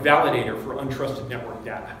defined a validator for untrusted network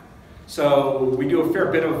data. So we do a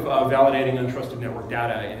fair bit of validating untrusted network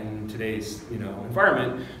data in today's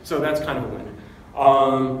environment, so that's kind of a win.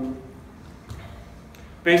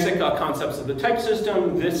 Basic concepts of the type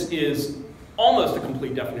system. This is almost a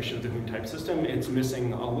complete definition of the Hoon type system. It's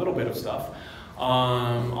missing a little bit of stuff.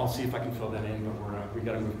 I'll see if I can fill that in, but we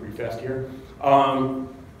got to move pretty fast here.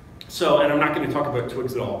 And I'm not going to talk about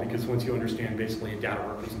twigs at all because once you understand basically a data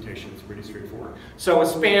representation, it's pretty straightforward. So a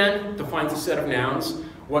span defines a set of nouns.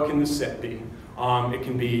 What can this set be? It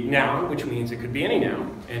can be noun, which means it could be any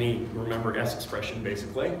noun, any, remember, S expression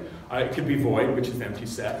basically. It could be void, which is an empty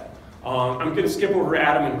set. I'm going to skip over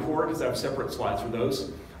atom and core because I have separate slides for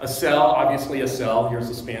those. A cell, obviously a cell. Here's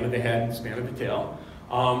the span of the head, span of the tail.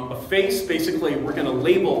 A face, basically, we're going to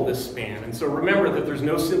label this span. And so remember that there's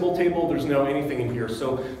no symbol table, there's no anything in here.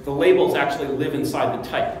 So the labels actually live inside the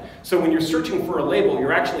type. So when you're searching for a label,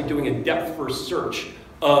 you're actually doing a depth-first search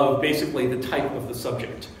of basically the type of the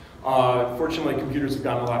subject. Fortunately, computers have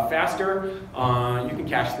gotten a lot faster. You can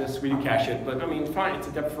cache this, we do cache it, but I mean, fine, it's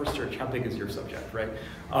a depth-first search. How big is your subject, right?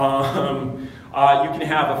 You can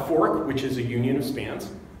have a fork, which is a union of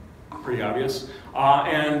spans. Pretty obvious.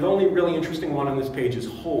 And the only really interesting one on this page is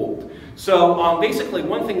hold. So basically,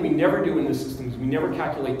 one thing we never do in this system is we never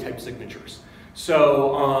calculate type signatures.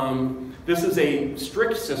 So this is a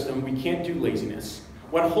strict system. We can't do laziness.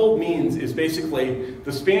 What hold means is basically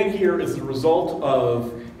the span here is the result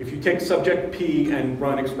of if you take subject P and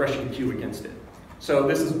run expression Q against it. So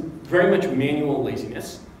this is very much manual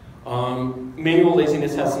laziness. Manual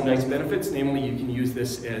laziness has some nice benefits. Namely, you can use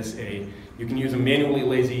this as you can use a manually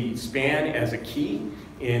lazy span as a key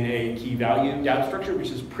in a key value data structure, which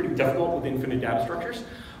is pretty difficult with infinite data structures.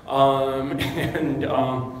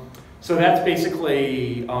 So that's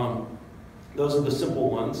basically, those are the simple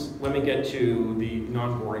ones. Let me get to the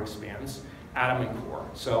non-boring spans, atom and core.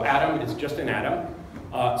 So atom is just an atom.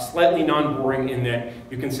 Slightly non-boring in that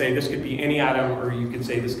you can say this could be any atom, or you could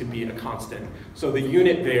say this could be a constant. So the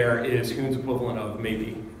unit there is Kuhn's equivalent of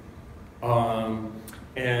maybe.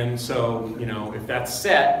 And so, you know, if that's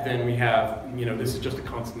set, then we have, you know, this is just a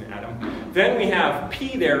constant atom. Then we have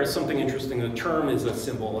P there is something interesting. The term is a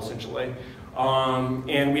symbol, essentially.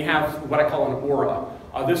 And we have what I call an aura.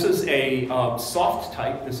 This is a soft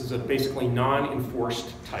type. This is a basically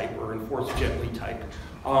non-enforced type, or enforced gently type.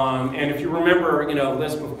 And if you remember, you know,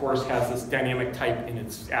 Lisp, of course, has this dynamic type in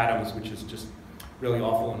its atoms, which is just really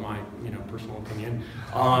awful in my, you know, personal opinion.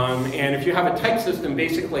 And if you have a type system,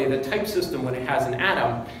 basically the type system, when it has an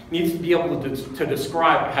atom, needs to be able to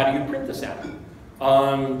describe how do you print this atom.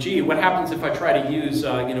 Gee, what happens if I try to use,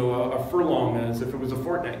 you know, a furlong as if it was a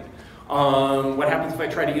fortnight? What happens if I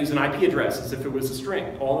try to use an IP address as if it was a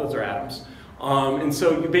string? All those are atoms. And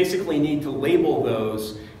so you basically need to label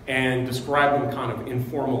those and describe them kind of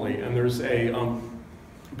informally. And there's a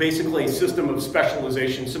basically a system of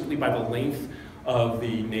specialization simply by the length of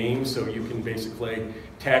the name. So you can basically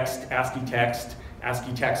text, ASCII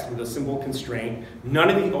text with a symbol constraint. None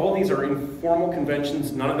of all these are informal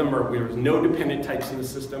conventions. None of them are, there's no dependent types in the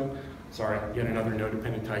system. Sorry, yet another no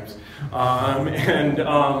dependent types.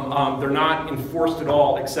 They're not enforced at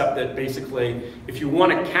all, except that basically, if you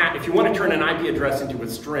want to turn an IP address into a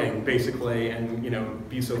string, basically, and, you know,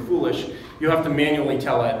 be so foolish, you have to manually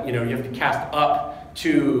tell it, you know, you have to cast up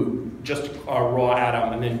to just a raw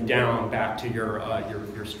atom and then down back to your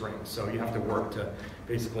string. So you have to work to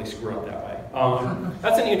basically screw up that way.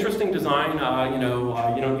 That's an interesting design. You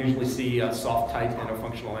know, you don't usually see a soft type in a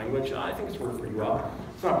functional language. I think it's worked pretty well.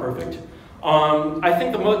 It's not perfect. I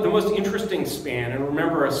think the most interesting span, and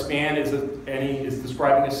remember a span is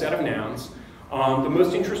describing a set of nouns. The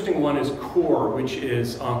most interesting one is core, which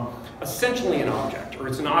is essentially an object, or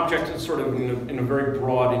it's an object sort of in a very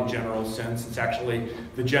broad and general sense. It's actually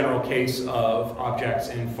the general case of objects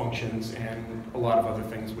and functions and a lot of other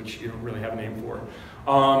things which you don't really have a name for.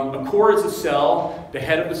 A core is a cell. The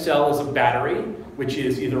head of the cell is a battery, which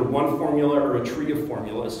is either one formula or a tree of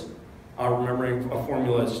formulas. Remembering a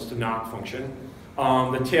formula is just a knock function.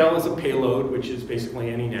 The tail is a payload, which is basically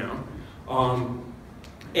any noun.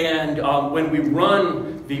 When we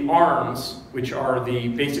run the arms, which are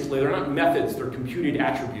basically, they're not methods, they're computed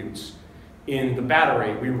attributes in the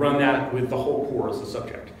battery, we run that with the whole core as the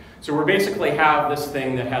subject. So we basically have this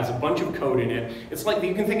thing that has a bunch of code in it. It's like,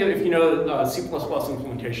 you can think of, if you know C++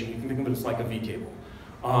 implementation, you can think of it as like a vtable.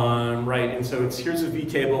 Right, and so here's a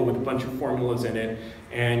vtable with a bunch of formulas in it,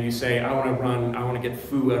 and you say, I want to get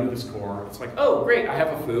foo out of this core. It's like, oh, great, I have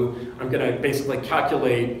a foo. I'm going to basically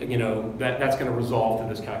calculate, you know, that's going to resolve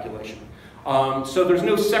to this calculation. So there's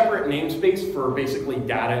no separate namespace for basically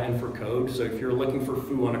data and for code. So if you're looking for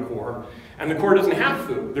foo on a core, and the core doesn't have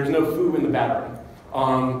foo, there's no foo in the battery.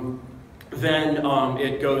 Then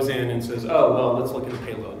it goes in and says, oh, well, let's look at the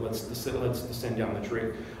payload. Let's descend down the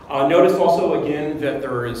tree. Notice also, again, that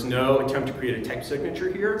there is no attempt to create a type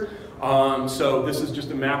signature here. So this is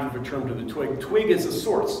just a map of a term to the twig. Twig is a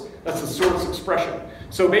source. That's a source expression.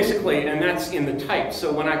 So basically, and that's in the type.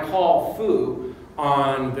 So when I call foo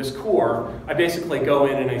on this core, I basically go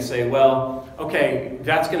in and I say, well, okay,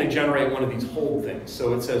 that's going to generate one of these hold things.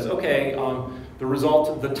 So it says, okay,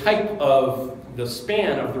 the type of the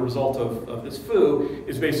span of the result of this foo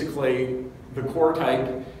is basically the core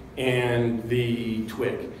type and the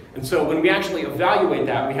twig. And so when we actually evaluate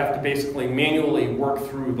that, we have to basically manually work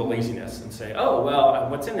through the laziness and say, oh, well,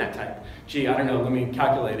 what's in that type? Gee, I don't know, let me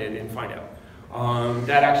calculate it and find out.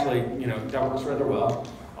 That actually, that works rather well.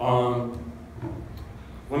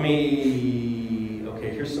 Okay,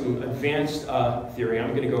 here's some advanced theory.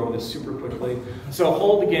 I'm going to go over this super quickly. So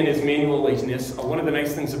hold, again, is manual laziness. One of the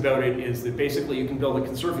nice things about it is that basically you can build a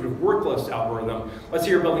conservative word list algorithm. Let's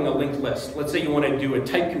say you're building a linked list. Let's say you want to do a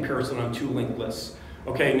type comparison on 2 linked lists.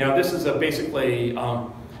 Okay, now this is basically,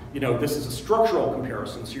 this is a structural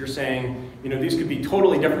comparison. So you're saying, these could be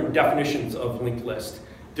totally different definitions of linked list.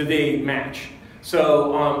 Do they match?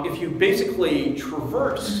 So if you basically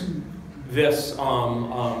traverse this,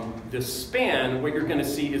 this span, what you're going to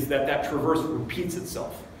see is that that traverse repeats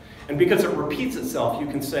itself. And because it repeats itself, you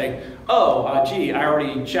can say, oh, gee, I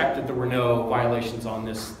already checked that there were no violations on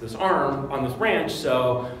this arm, on this branch,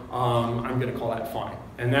 so I'm going to call that fine.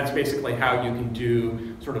 And that's basically how you can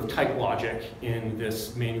do sort of type logic in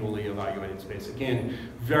this manually evaluated space. Again,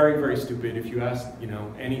 very, very stupid. If you ask,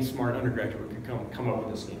 any smart undergraduate could come up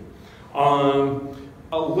with this scheme.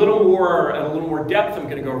 A little more depth. I'm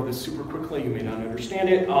going to go over this super quickly. You may not understand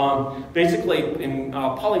it. Basically, in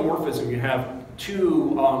polymorphism, you have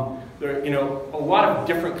two. A lot of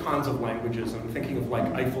different kinds of languages. I'm thinking of like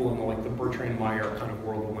Eiffel and like the Bertrand-Meyer kind of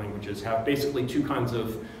world of languages have basically 2 kinds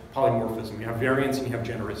of polymorphism. You have variance and you have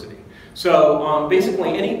genericity. So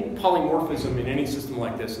basically, any polymorphism in any system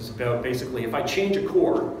like this is about basically if I change a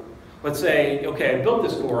core. Let's say, okay, I built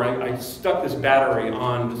this core, I stuck this battery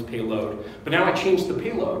on this payload, but now I changed the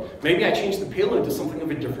payload. Maybe I changed the payload to something of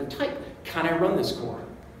a different type. Can I run this core?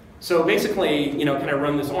 So basically, can I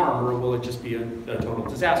run this ARM, or will it just be a total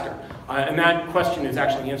disaster? And that question is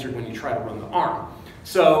actually answered when you try to run the ARM.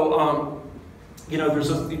 So, there's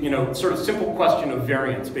a, sort of simple question of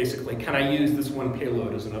variance, basically. Can I use this one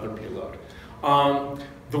payload as another payload?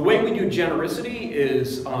 The way we do genericity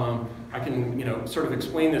is, I can sort of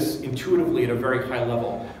explain this intuitively at a very high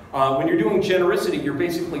level. When you're doing genericity, you're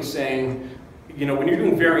basically saying, when you're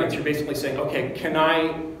doing variance, you're basically saying, okay,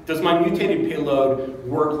 does my mutated payload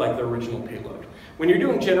work like the original payload? When you're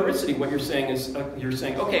doing genericity, what you're saying is,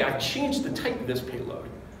 okay, I've changed the type of this payload.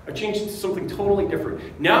 I've changed it to something totally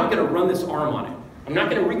different. Now I'm going to run this ARM on it. I'm not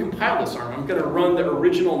going to recompile this ARM. I'm going to run the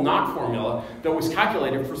original knock formula that was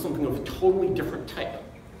calculated for something of a totally different type.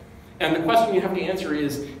 And the question you have to answer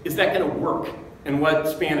is that going to work? And what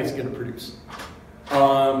span is it going to produce?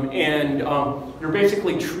 You're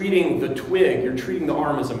basically treating the twig, you're treating the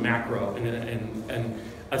ARM as a macro and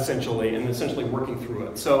essentially working through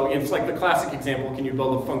it. So it's like the classic example, can you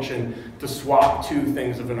build a function to swap 2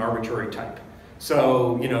 things of an arbitrary type?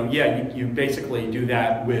 So, you basically do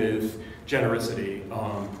that with genericity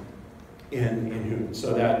in Hoon.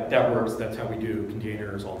 So that works, that's how we do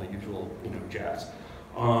containers, all the usual, jazz.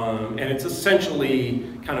 And it's essentially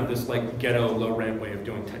kind of this like ghetto low-rank way of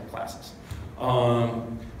doing type classes.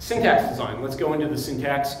 Syntax design. Let's go into the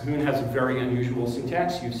syntax. Hoon has a very unusual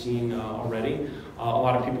syntax you've seen already. A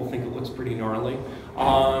lot of people think it looks pretty gnarly.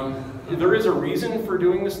 There is a reason for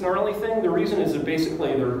doing this gnarly thing. The reason is that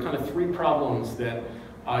basically there are kind of 3 problems that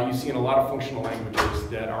you see in a lot of functional languages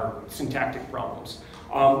that are syntactic problems.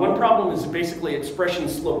 One problem is that basically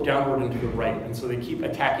expressions slope downward and to the right, and so they keep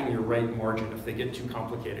attacking your right margin if they get too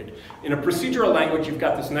complicated. In a procedural language, you've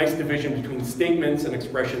got this nice division between statements and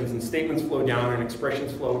expressions, and statements flow down and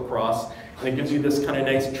expressions flow across, and it gives you this kind of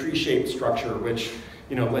nice tree-shaped structure, which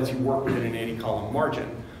lets you work within an 80-column margin.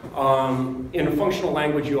 In a functional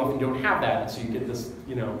language, you often don't have that, and so you get this,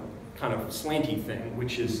 kind of slanty thing,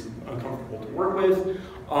 which is uncomfortable to work with.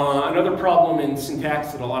 Another problem in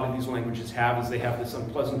syntax that a lot of these languages have is they have this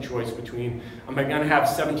unpleasant choice between, am I going to have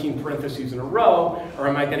 17 parentheses in a row, or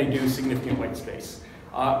am I going to do significant white space?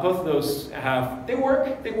 Both of those they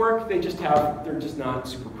work, they're just not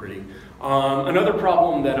super pretty. Another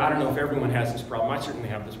problem that I don't know if everyone has this problem, I certainly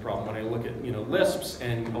have this problem when I look at Lisps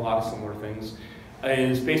and a lot of similar things,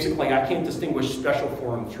 is basically I can't distinguish special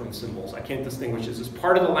forms from symbols. I can't distinguish, is this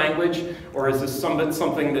part of the language, or is this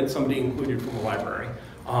something that somebody included from the library,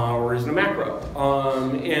 or is it a macro?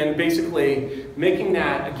 And basically making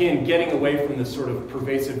that, again, getting away from this sort of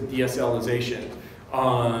pervasive DSLization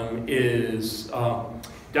is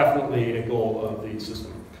definitely a goal of the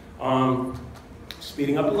system.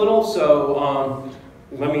 Speeding up a little, so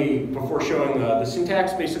let me, before showing the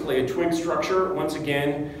syntax, basically a twig structure. Once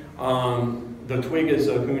again, the twig is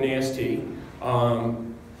a Hoon AST.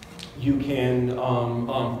 You can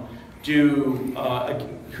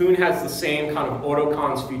Hoon has the same kind of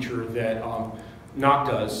autocons feature that Nock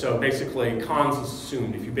does. So basically, cons is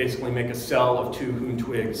assumed. If you basically make a cell of 2 Hoon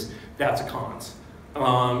twigs, that's a cons.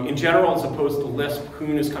 In general, as opposed to Lisp,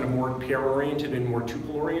 Hoon is kind of more pair-oriented and more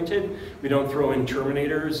tuple-oriented. We don't throw in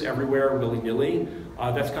terminators everywhere willy-nilly.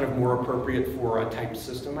 That's kind of more appropriate for a typed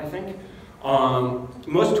system, I think.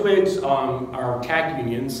 Most twigs are tagged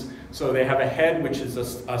unions, so they have a head, which is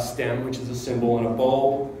a stem, which is a symbol, and a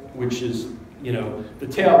bulb, which is, the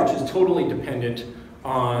tail, which is totally dependent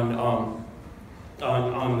on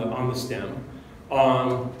the stem.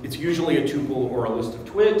 It's usually a tuple or a list of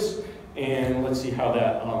twigs, and let's see how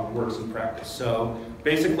that works in practice. So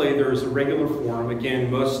basically, there's a regular form. Again,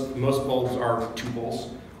 most bulbs are tuples.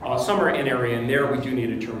 Some are in area, and there we do need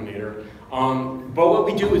a terminator. But what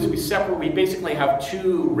we do is we basically have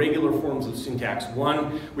two regular forms of syntax,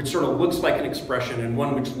 one which sort of looks like an expression and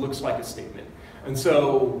one which looks like a statement. And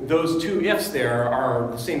so those two ifs there are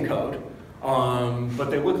the same code, but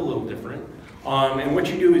they look a little different. And what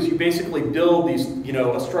you do is you basically build these,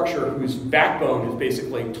 a structure whose backbone is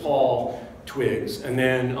basically tall twigs, and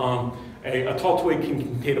then a tall twig can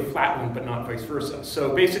contain a flat one, but not vice versa.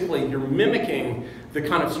 So basically, you're mimicking the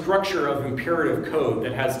kind of structure of imperative code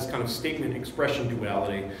that has this kind of statement expression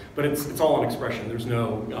duality, but it's all an expression. There's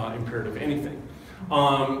no imperative anything.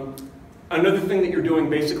 Another thing that you're doing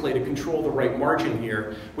basically to control the right margin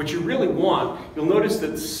here, what you really want, you'll notice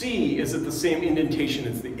that C is at the same indentation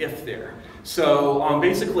as the if there. So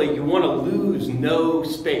basically, you want to lose no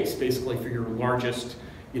space, basically, for your largest,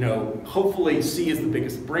 hopefully C is the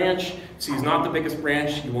biggest branch. C is not the biggest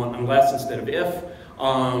branch. You want unless instead of if.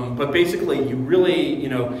 But basically, you really,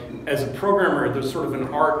 as a programmer, there's sort of an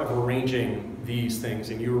art of arranging these things,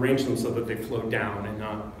 and you arrange them so that they flow down and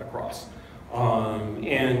not across.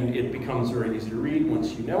 And it becomes very easy to read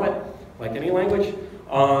once you know it, like any language.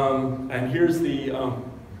 And here's the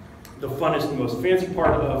funnest and most fancy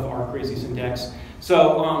part of our crazy syntax.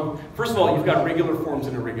 So first of all, you've got regular forms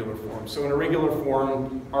and irregular forms. So in a regular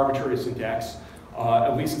form, arbitrary syntax,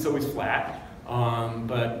 at least it's always flat.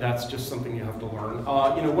 But that's just something you have to learn.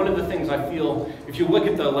 One of the things I feel, if you look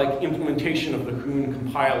at the implementation of the Hoon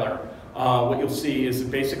compiler, what you'll see is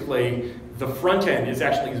that basically the front end is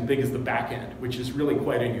actually as big as the back end, which is really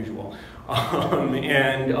quite unusual.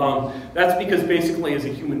 That's because basically as a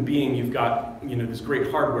human being, you've got this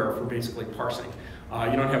great hardware for basically parsing.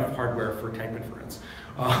 You don't have hardware for type inference.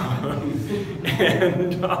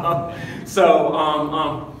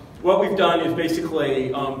 What we've done is basically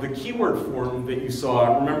the keyword form that you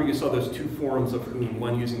saw. Remember, you saw those two forms of Hoon,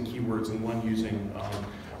 one using keywords and one using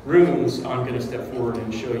runes. I'm going to step forward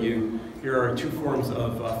and show you. Here are two forms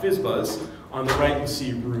of FizzBuzz. On the right, you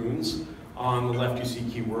see runes. On the left, you see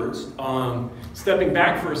keywords. Stepping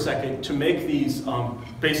back for a second, to make these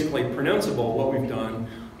basically pronounceable, what we've done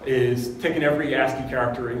is taken every ASCII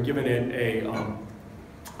character and given it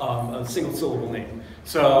a single syllable name.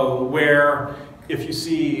 So where if you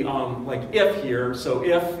see like if here, so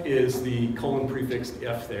if is the colon prefixed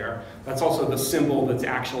if there. That's also the symbol that's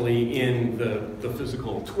actually in the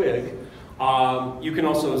physical twig. You can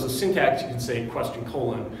also, as a syntax, you can say question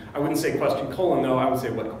colon. I wouldn't say question colon though, I would say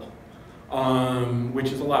wiggle.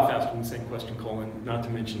 Which is a lot faster than saying question colon, not to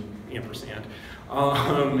mention ampersand.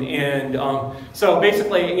 So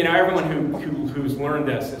basically, everyone who's learned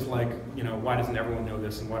this is like, why doesn't everyone know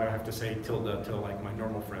this, and why do I have to say tilde to like my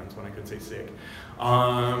normal friends when I could say sig?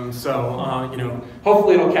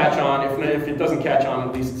 Hopefully it'll catch on. If it doesn't catch on,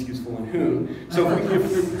 at least it's useful in Hoon. So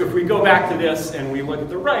if we go back to this and we look at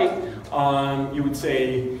the right, you would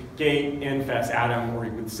say gate infas atom, or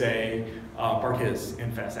you would say Bartiz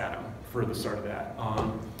infas atom for the start of that.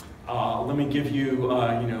 Let me give you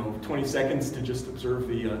 20 seconds to just observe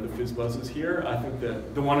the FizzBuzzes here. I think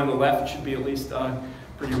the one on the left should be at least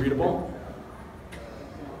pretty readable.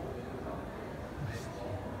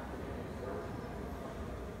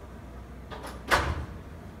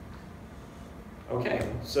 Okay,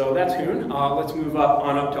 so that's Hoon. Let's move up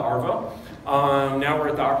to Arvo. Now we're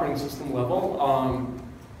at the operating system level.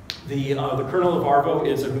 The kernel of Arvo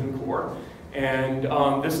is a Hoon core. And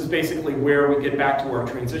this is basically where we get back to our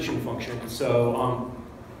transition function. So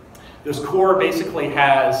this core basically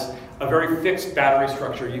has a very fixed battery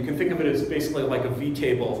structure. You can think of it as basically like a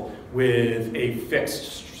V-table with a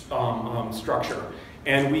fixed structure.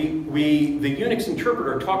 And the Unix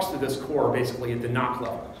interpreter talks to this core basically at the knock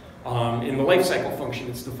level. In the lifecycle function,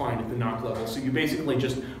 it's defined at the knock level. So you basically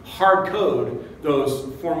just hard code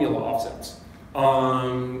those formula offsets.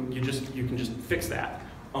 You can just fix that.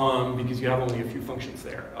 Because you have only a few functions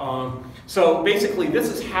there. So basically, this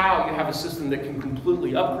is how you have a system that can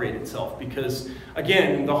completely upgrade itself, because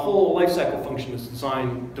again, the whole lifecycle function is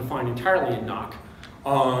defined entirely in knock.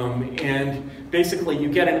 And basically,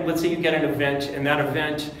 let's say you get an event, and that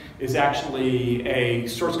event is actually a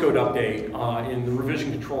source code update in the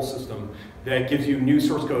revision control system that gives you new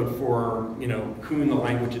source code for Hoon, the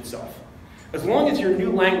language itself. As long as your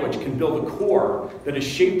new language can build a core that is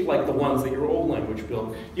shaped like the ones that your old language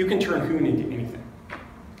built, you can turn Hoon into anything.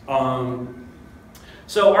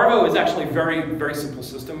 So Arvo is actually a very, very simple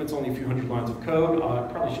system. It's only a few hundred lines of code.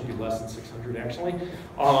 It probably should be less than 600 actually.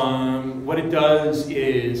 What it does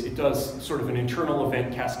is it does sort of an internal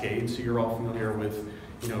event cascade. So you're all familiar with,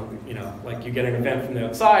 like you get an event from the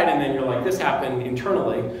outside and then you're like, this happened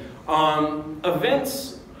internally.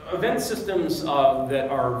 Event systems that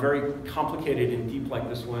are very complicated and deep like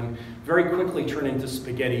this one very quickly turn into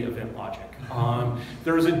spaghetti event logic.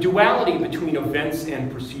 There's a duality between events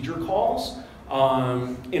and procedure calls,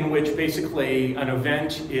 in which basically an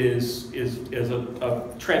event is a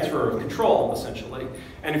transfer of control, essentially.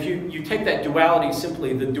 And if you take that duality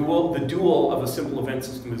simply, the dual of a simple event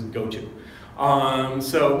system is goto.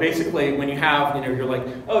 So basically when you have, you're like,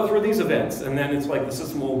 oh, through these events, and then it's like the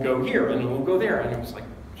system will go here, and it will go there, and it's like,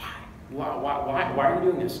 why are you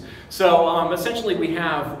doing this? So essentially we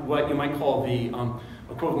have what you might call the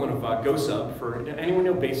equivalent of GoSub for, anyone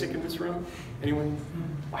know BASIC in this room? Anyone?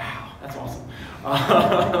 Wow, that's awesome.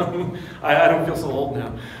 I don't feel so old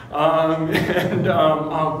now.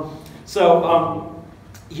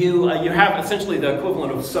 You have essentially the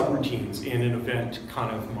equivalent of subroutines in an event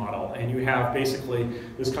kind of model, and you have basically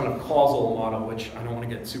this kind of causal model, which I don't want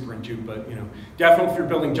to get super into, but definitely if you're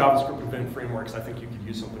building JavaScript event frameworks, I think you could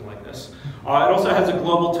use something like this. It also has a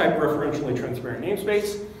global type referentially transparent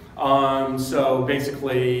namespace. So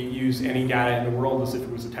basically use any data in the world as if it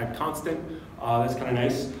was a type constant. That's kind of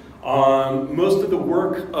nice. Most of the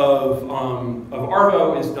work of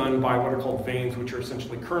Arvo is done by what are called veins, which are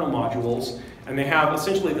essentially kernel modules, and they have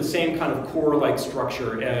essentially the same kind of core-like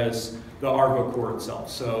structure as the Arvo core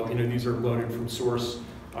itself. So these are loaded from source,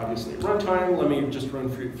 obviously at runtime. Let me just run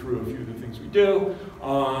through a few of the things we do.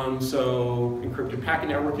 So encrypted packet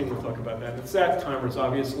networking, we'll talk about that in a sec. Timers,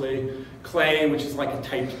 obviously. Clay, which is like a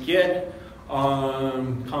typed Git.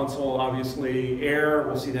 Console, obviously. Air,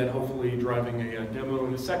 we'll see that hopefully driving a demo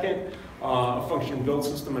in a second. A function build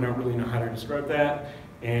system, I don't really know how to describe that.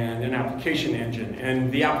 And an application engine.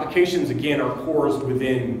 And the applications, again, are cores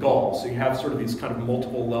within Gull. So you have sort of these kind of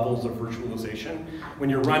multiple levels of virtualization. When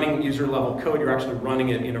you're running user-level code, you're actually running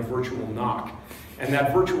it in a virtual NOC. And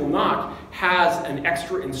that virtual NOC has an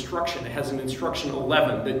extra instruction. It has an instruction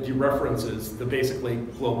 11 that dereferences the basically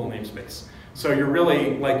global namespace. So you're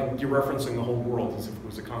really like dereferencing the whole world as if it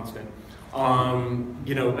was a constant.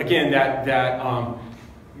 Again,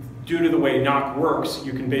 due to the way NOC works,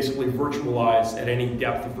 you can basically virtualize at any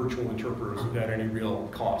depth of virtual interpreters without any real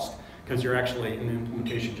cost, because you're actually in the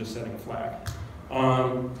implementation just setting a flag.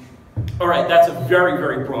 All right, that's a very,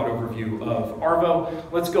 very broad overview of Arvo.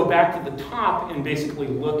 Let's go back to the top and basically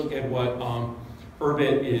look at what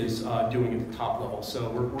Urbit is doing at the top level. So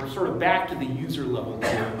we're sort of back to the user level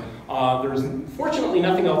here. There's fortunately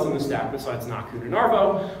nothing else in the stack besides Hoon and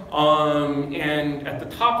Arvo. And at the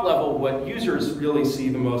top level, what users really see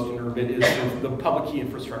the most in Urbit is the public key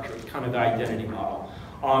infrastructure, kind of the identity model.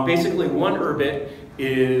 Basically, one Urbit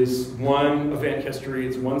is one event history,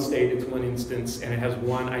 it's one state, it's one instance, and it has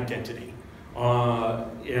one identity.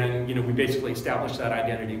 We basically establish that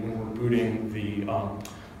identity when we're booting the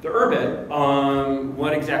Urbit.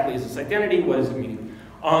 What exactly is this identity? What does it mean?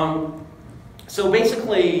 So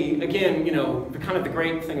basically, again, the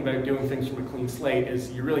great thing about doing things from a clean slate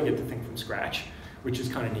is you really get to think from scratch, which is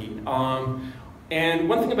kind of neat. And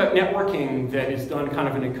one thing about networking that is done kind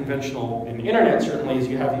of in a conventional, in the internet certainly, is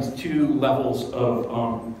you have these two levels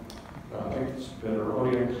of,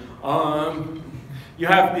 you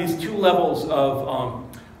have these two levels of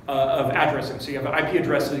addressing. So you have IP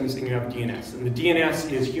addresses and you have DNS. And the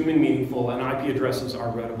DNS is human meaningful and IP addresses are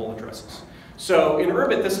readable addresses. So in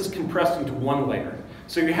Urbit, this is compressed into one layer.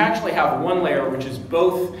 So you actually have one layer which is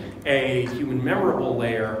both a human memorable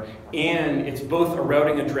layer and it's both a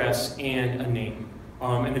routing address and a name.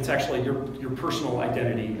 And it's actually your personal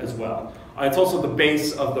identity as well. It's also the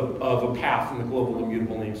base of a path in the global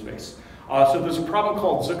immutable namespace. So there's a problem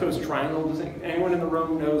called Zucco's triangle. Does anyone in the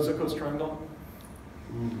room know Zucco's triangle?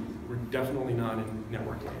 We're definitely not in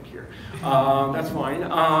networking here. That's fine.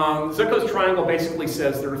 Zucco's triangle basically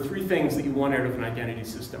says there are three things that you want out of an identity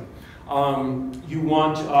system. You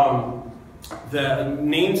want the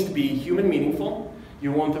names to be human meaningful,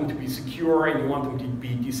 you want them to be secure, and you want them to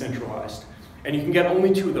be decentralized. And you can get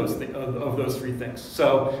only two of those three things.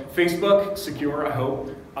 So Facebook, secure, I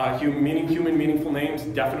hope. Human meaningful names,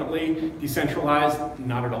 definitely. Decentralized,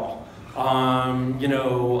 not at all.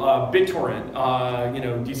 BitTorrent,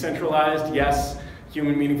 decentralized, yes.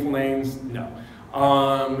 Human meaningful names, no.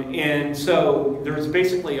 And so there's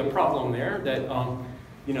basically a problem there that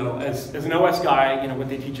you know, as an OS guy, you know, what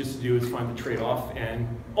they teach us to do is find the trade-off and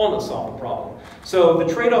almost solve the problem. So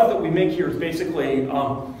the trade-off that we make here is basically, you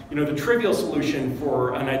know, the trivial solution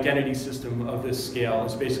for an identity system of this scale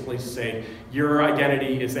is basically to say your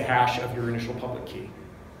identity is the hash of your initial public key.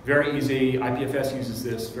 Very easy. IPFS uses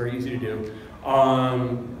this. Very easy to do.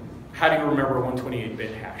 How do you remember a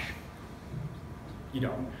 128-bit hash? You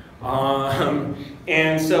don't.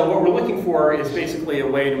 And so what we're looking for is basically a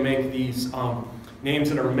way to make these names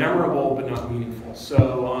that are memorable but not meaningful.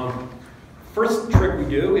 So first trick we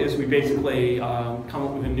do is we basically come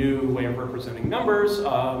up with a new way of representing numbers.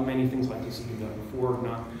 Many things like this have been done before,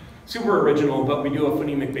 not super original, but we do a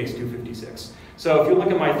phonemic base 256. So if you look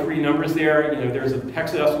at my three numbers there, you know, there's a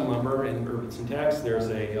hexadecimal number in Urbit syntax, there's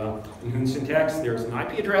a in Hoon syntax, there's an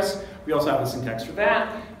IP address. We also have a syntax for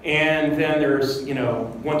that. And then there's, you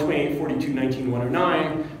know,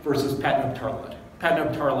 128.42.19.109 versus Patnub Tarlud.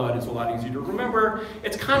 Patnub Tarlud is a lot easier to remember.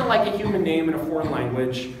 It's kind of like a human name in a foreign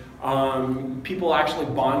language. People actually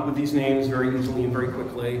bond with these names very easily and very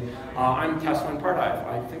quickly. I'm Tasfine Pardive.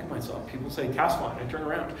 I think of myself. People say Tasfine. I turn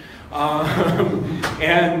around.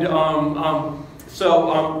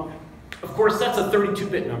 Of course, that's a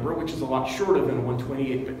 32-bit number, which is a lot shorter than a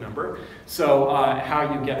 128-bit number. So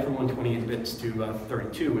how you get from 128 bits to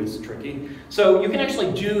 32 is tricky. So you can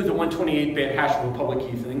actually do the 128-bit hashable public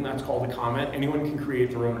key thing. That's called a comment. Anyone can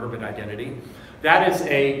create their own Urbit identity. That is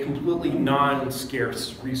a completely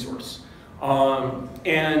non-scarce resource. And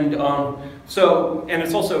it's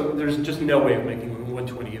also, there's just no way of making a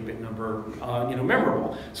 128-bit number you know,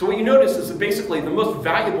 memorable. So what you notice is that basically the most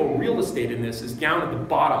valuable real estate in this is down at the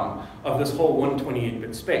bottom of this whole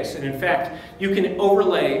 128-bit space. And in fact, you can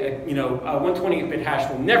overlay, you know, a 128-bit hash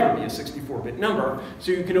will never be a 64-bit number,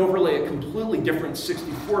 so you can overlay a completely different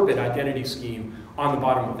 64-bit identity scheme on the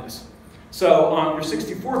bottom of this. So your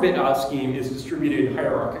 64-bit scheme is distributed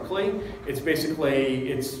hierarchically. It's basically,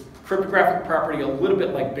 it's cryptographic property a little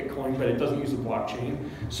bit like Bitcoin, but it doesn't use a blockchain.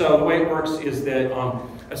 So the way it works is that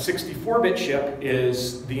a 64-bit chip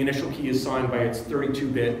is, the initial key is signed by its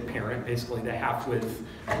 32-bit parent, basically the half-width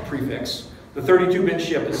prefix. The 32-bit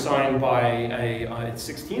chip is signed by its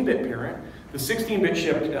 16-bit parent. The 16-bit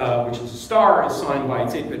chip, which is a star, is signed by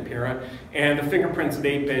its 8-bit parent, and the fingerprints of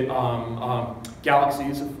 8-bit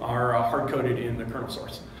galaxies are hard-coded in the kernel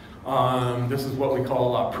source. This is what we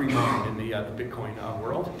call pre-mined in the Bitcoin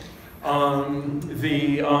world.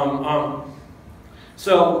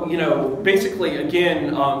 So, you know, basically,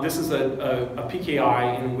 again, this is a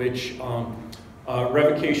PKI in which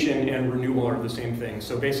revocation and renewal are the same thing.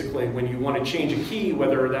 So basically, when you want to change a key,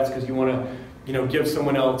 whether that's because you want to, you know, give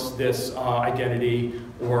someone else this identity,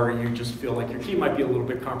 or you just feel like your key might be a little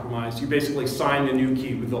bit compromised, you basically sign the new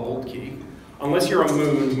key with the old key. Unless you're a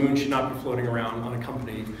Moon, Moon should not be floating around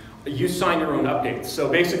unaccompanied. You sign your own updates. So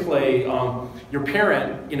basically, your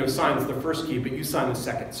parent, you know, signs the first key, but you sign the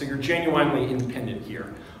second. So you're genuinely independent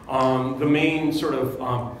here. The main sort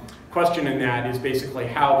of question in that is basically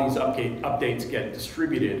how these updates get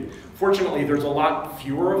distributed. Fortunately, there's a lot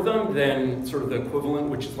fewer of them than sort of the equivalent,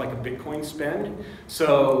 which is like a Bitcoin spend.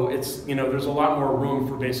 So it's, you know, there's a lot more room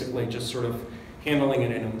for basically just sort of handling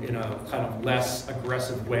it in a kind of less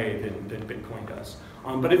aggressive way than Bitcoin does.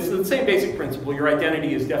 But it's the same basic principle. Your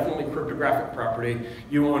identity is definitely cryptographic property.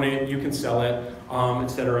 You own it, you can sell it,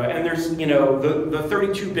 etc. And there's, you know, the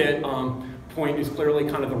 32-bit point is clearly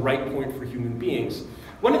kind of the right point for human beings.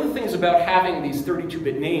 One of the things about having these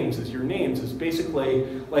 32-bit names as your names is basically,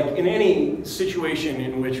 like in any situation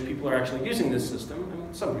in which people are actually using this system, I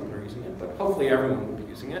mean, some people are using it, but hopefully everyone will be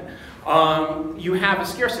using it, you have a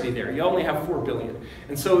scarcity there. You only have 4 billion.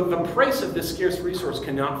 And so the price of this scarce resource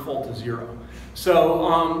cannot fall to 0. So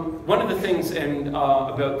one of the things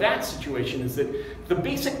about that situation is that the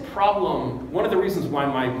basic problem, one of the reasons why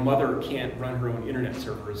my mother can't run her own internet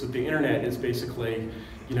server is that the internet is basically,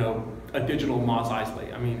 you know, a digital Mos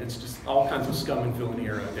Eisley. I mean, it's just all kinds of scum and villainy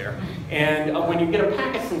out there. And when you get a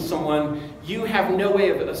packet from someone, you have no way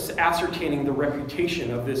of ascertaining the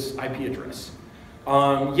reputation of this IP address.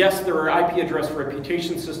 Yes, there are IP address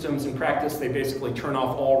reputation systems. In practice, they basically turn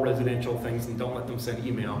off all residential things and don't let them send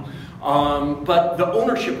email. But the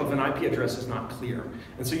ownership of an IP address is not clear.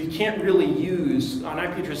 And so you can't really use, an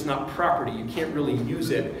IP address is not property. You can't really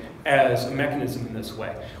use it as a mechanism in this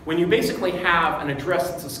way. When you basically have an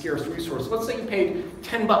address that's a scarce resource, let's say you paid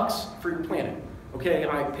 $10 for your planet. Okay,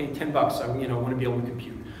 I paid $10, I want to be able to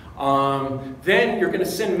compute. Then you're going to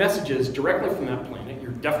send messages directly from that planet.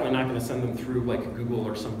 You're definitely not going to send them through like Google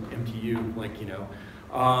or some MTU, like, you know.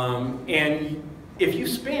 And if you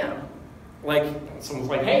spam, like someone's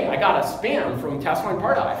like, hey, I got a spam from Tasfine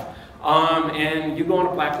Pardive, and you go on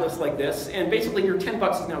a blacklist like this, and basically your 10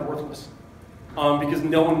 bucks is now worthless because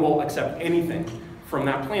no one will accept anything from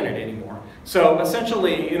that planet anymore. So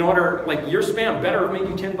essentially, in order, like, your spam better have made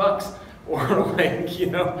you 10 bucks, or like, you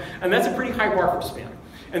know, and that's a pretty high bar for spam.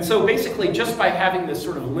 And so basically, just by having this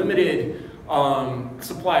sort of limited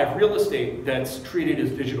supply of real estate that's treated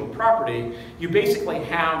as digital property, you basically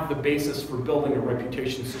have the basis for building a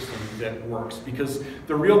reputation system that works, because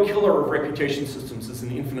the real killer of reputation systems is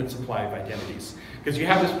an infinite supply of identities. Because you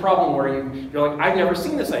have this problem where you're like, I've never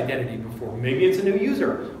seen this identity before. Maybe it's a new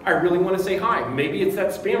user. I really want to say hi. Maybe it's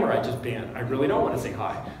that spammer I just banned. I really don't want to say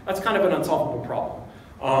hi. That's kind of an unsolvable problem.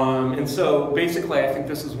 And so basically, I think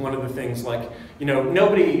this is one of the things, like, you know,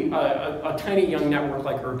 nobody, a tiny young network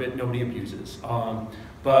like Urbit, nobody abuses.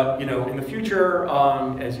 But, you know, in the future,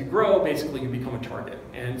 as you grow, basically you become a target.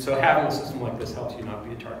 And so having a system like this helps you not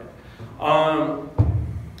be a target.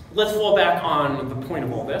 Let's fall back on the point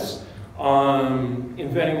of all this.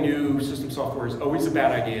 Inventing new system software is always a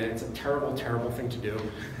bad idea. It's a terrible, terrible thing to do.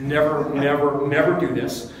 Never, never, never do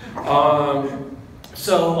this.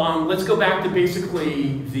 So let's go back to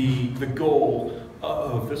basically the goal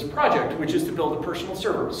of this project, which is to build a personal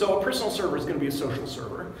server. So a personal server is going to be a social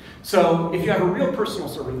server. So if you have a real personal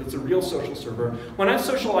server that's a real social server, when I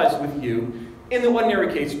socialize with you, in the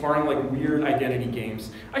ordinary case, barring like weird identity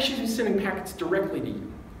games, I should be sending packets directly to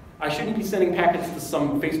you. I shouldn't be sending packets to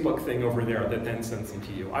some Facebook thing over there that then sends them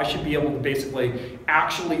to you. I should be able to basically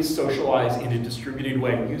actually socialize in a distributed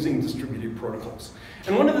way using distributed protocols.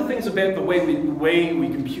 And one of the things about the way we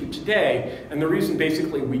compute today, and the reason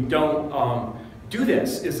basically we don't do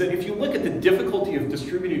this, is that if you look at the difficulty of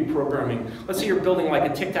distributed programming, let's say you're building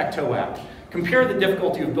like a tic-tac-toe app. Compare the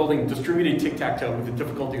difficulty of building distributed tic-tac-toe with the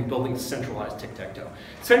difficulty of building centralized tic-tac-toe.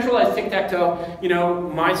 Centralized tic-tac-toe, you know,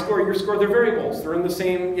 my score, your score, they're variables. They're in the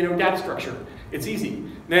same, you know, data structure. It's easy.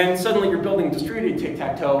 Then suddenly you're building distributed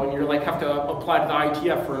tic-tac-toe and you're like, have to apply to the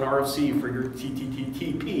ITF for an RFC for your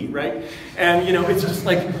TTTTP, right? And, you know, it's just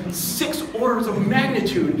like 6 orders of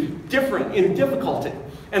magnitude different in difficulty.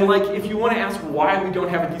 And like, if you want to ask why we don't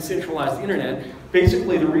have a decentralized internet,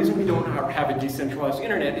 basically the reason we don't have a decentralized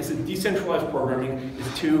internet is that decentralized programming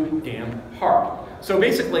is too damn hard. So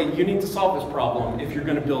basically, you need to solve this problem if you're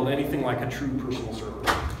going to build anything like a true personal server.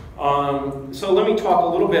 So let me talk a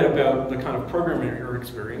little bit about the kind of programming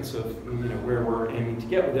experience of, you know, where we're aiming to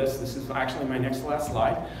get with this. This is actually my next to last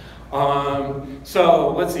slide.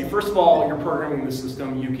 So let's see, first of all, you're programming the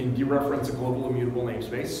system, you can dereference a global immutable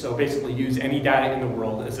namespace. So basically use any data in the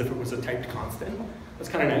world as if it was a typed constant. That's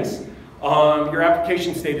kind of nice. Your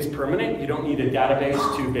application state is permanent. You don't need a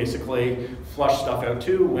database to basically flush stuff out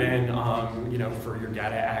to when, you know, for your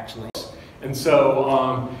data actually. And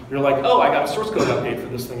so you're like, oh, I got a source code update for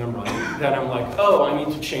this thing I'm running. Then I'm like, oh, I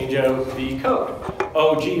need to change out the code.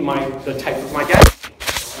 Oh, gee, the type of my data.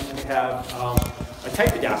 So I need to have a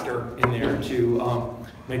type adapter in there to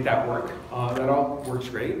make that work. That all works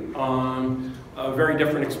great. A very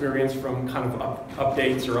different experience from kind of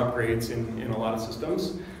updates or upgrades in a lot of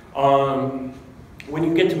systems. When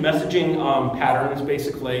you get to messaging patterns,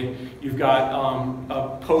 basically, you've got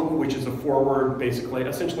a poke, which is a forward, basically,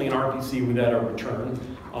 essentially an RPC without a return,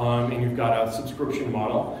 and you've got a subscription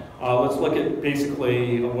model. Let's look at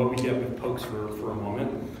basically what we get with pokes for a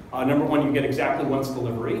moment. Number one, you get exactly once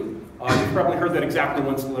delivery. You've probably heard that exactly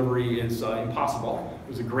once delivery is impossible. There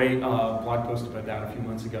was a great blog post about that a few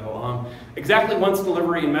months ago. Exactly once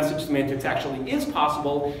delivery in message semantics actually is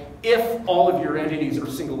possible if all of your entities are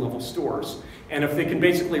single level stores, and if they can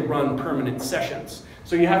basically run permanent sessions.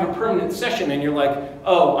 So you have a permanent session and you're like,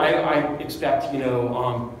 oh, I expect, you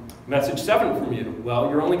know, message 7 from you. Well,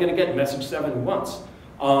 you're only going to get message 7 once.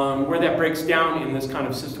 Where that breaks down in this kind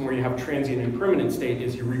of system where you have transient and permanent state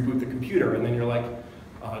is you reboot the computer and then you're like,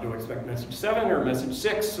 do I expect message 7 or message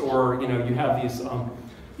 6? Or, you know, you have these,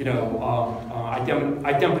 you know,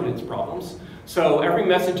 idempotence problems. So every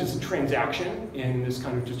message is a transaction in this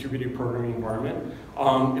kind of distributed programming environment.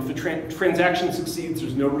 If the transaction succeeds,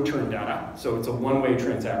 there's no return data. So it's a one-way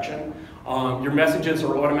transaction. Your messages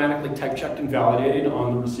are automatically type checked and validated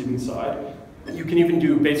on the receiving side. You can even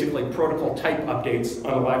do basically protocol type updates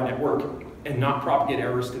on a live network and not propagate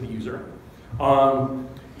errors to the user.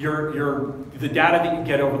 The data that you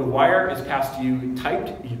get over the wire is passed to you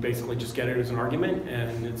typed. You basically just get it as an argument,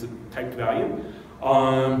 and it's a typed value.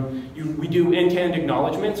 We do end-to-end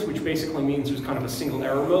acknowledgements, which basically means there's kind of a single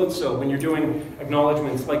error mode. So when you're doing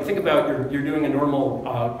acknowledgements, like think about you're doing a normal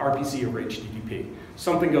RPC over HTTP.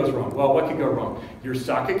 Something goes wrong. Well, what could go wrong? Your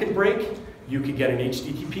socket could break, You could get an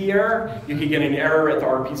HTTP error. You could get an error at the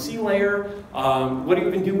RPC layer. What do you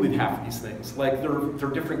even do with half of these things? Like, they're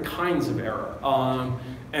different kinds of error.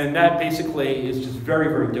 And that basically is just very,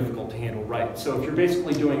 very difficult to handle right. So if you're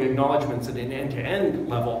basically doing acknowledgements at an end-to-end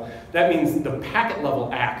level, that means the packet level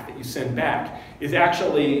ACK that you send back is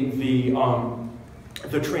actually the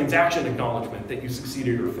transaction acknowledgement that you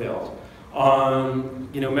succeeded or failed.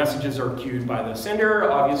 You know, messages are queued by the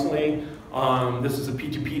sender, obviously. This is a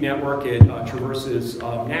P2P network. It traverses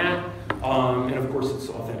NAT, and of course it's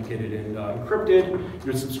authenticated and encrypted.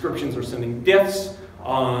 Your subscriptions are sending diffs.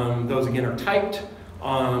 Those again are typed.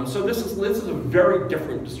 So this is a very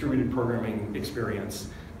different distributed programming experience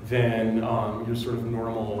than your sort of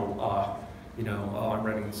normal, you know, I'm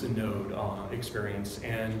writing this in Node experience.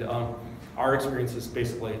 And our experience is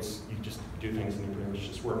basically you just do things and you pretty much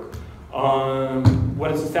just work.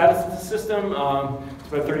 What is the status of the system? It's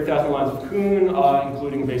about 30,000 lines of Coon,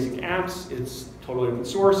 including basic apps. It's totally open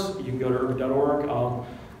source. You can go to urbit.org,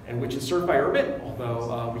 and which is served by Urbit,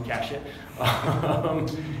 although we cache it.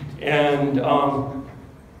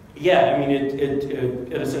 Yeah, I mean,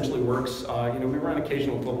 it essentially works. You know, we run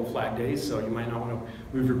occasional global flag days, so you might not want to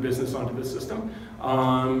move your business onto this system.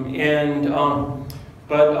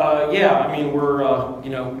 Yeah, I mean, we're, you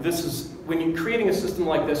know, this is, when you're creating a system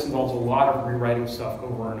like this involves a lot of rewriting stuff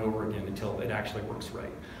over and over again until it actually works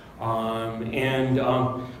right.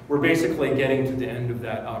 We're basically getting to the end of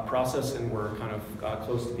that process, and we're kind of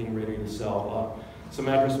close to being ready to sell some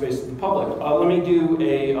address space to the public. Let me do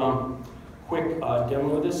a quick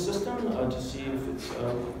demo of this system to see if it's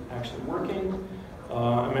actually working.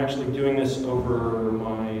 I'm actually doing this over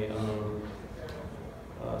my,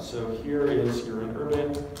 so here is, you're in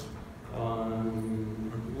Urbit.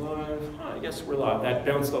 Live. I guess we're live. That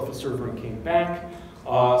bounced off the server and came back.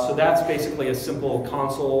 So that's basically a simple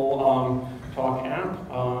console talk app.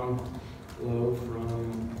 Hello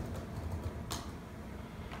from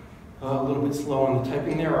a little bit slow on the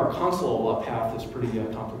typing there. Our console path is pretty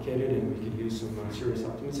complicated, and we could use some serious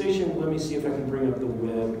optimization. Let me see if I can bring up the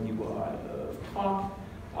web UI of talk.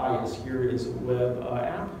 Yes, here is a web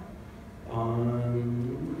app. Let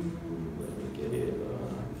me get it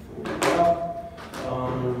full up.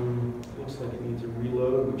 Looks like it needs a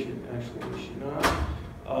reload, which it actually should not.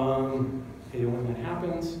 Hey, when that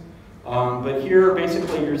happens. But here,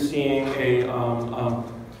 basically, you're seeing a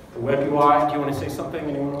web UI. Do you want to say something?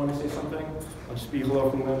 Anyone want to say something? I'll just be hello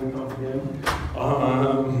from LambdaConf again.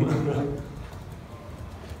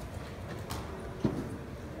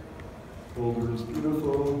 Folder is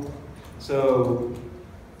beautiful. So,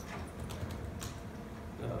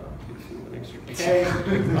 okay.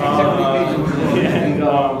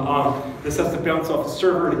 This has to bounce off the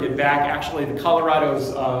server to get back. Actually, the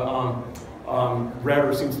Colorado's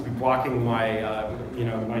router seems to be blocking my, you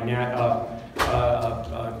know, my NAT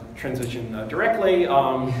transition directly,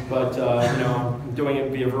 but you know, I'm doing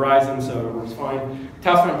it via Verizon, so it works fine. The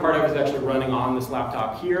task I'm part of is actually running on this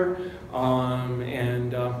laptop here,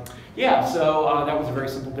 yeah, so that was a very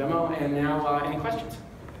simple demo. And now, any questions?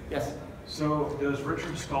 Yes. So, does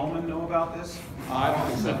Richard Stallman know about this? I don't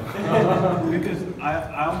think so. Because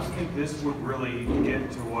I almost think this would really get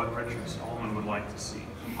to what Richard Stallman would like to see.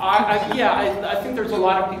 I think there's a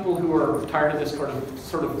lot of people who are tired of this sort of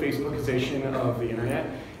Facebookization of the internet.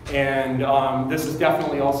 And this is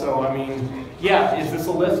definitely also, I mean, yeah, is this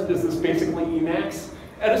a Lisp? Is this basically Emacs?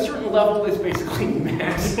 At a certain level, it's basically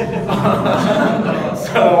Emacs.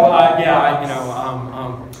 Yeah, you know,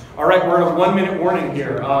 all right, we're at a 1 minute warning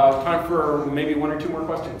here. Time for maybe 1 or 2 more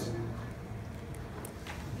questions.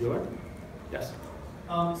 Bueller? Yes.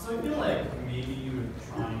 So I feel like maybe you were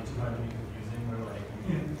trying too hard to be confusing, where like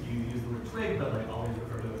you use the word twig, but like always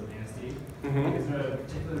refer to it as nasty. Like, is there a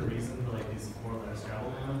particular reason for like these 4-letter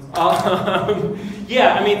Scrabble ones?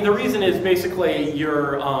 Yeah, I mean the reason is basically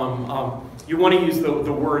you're you want to use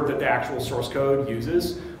the word that the actual source code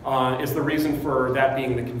uses. Is the reason for that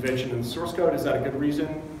being the convention in the source code? Is that a good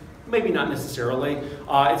reason? Maybe not necessarily.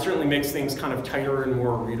 It certainly makes things kind of tighter and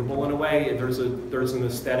more readable in a way. There's an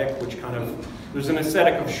aesthetic which there's an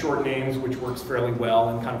aesthetic of short names which works fairly well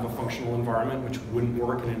in kind of a functional environment, which wouldn't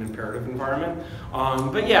work in an imperative environment.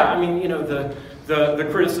 But yeah, I mean, you know, the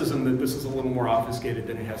criticism that this is a little more obfuscated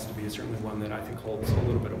than it has to be is certainly one that I think holds a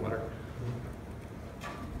little bit of water.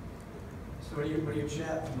 So when you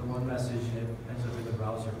chat from the one message and it ends up in the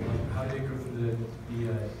browser, how do you go through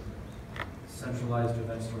the centralized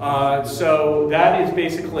event storage? So that is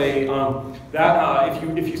basically if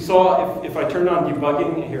I turn on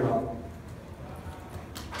debugging here, I'll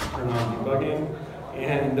turn on debugging,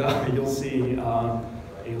 and you'll see a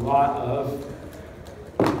lot of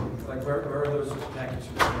Like where are those packets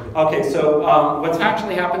recorded? Okay, so what's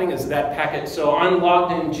actually happening is that packet, so I'm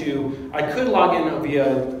logged into, I could log in via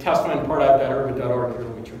testfindpartarchive.urbit.org. Here,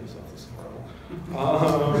 let me turn this off, this is horrible.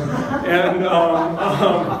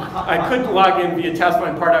 I could log in via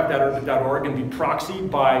testfindpartarchive.urbit.org and be proxied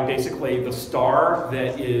by basically the star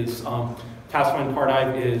that is,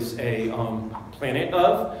 testfindpartarchive is a planet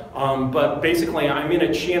of, but basically I'm in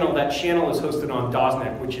a channel, that channel is hosted on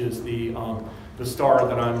DOSNet, which is the star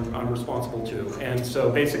that I'm responsible to. And so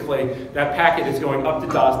basically that packet is going up to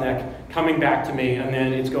DOSNet, coming back to me, and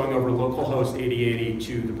then it's going over localhost 8080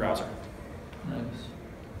 to the browser. Nice.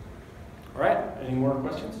 All right, any more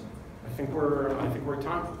questions? I think we're at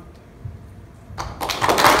time.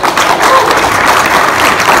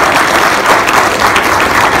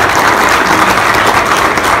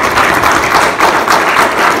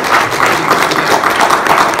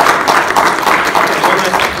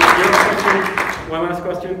 One last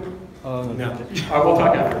question? No. We'll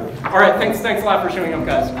talk after. All right, thanks a lot for showing up,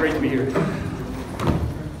 guys. Great to be here.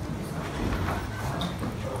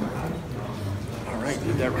 All right,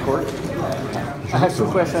 did that record? I have two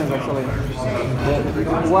questions actually.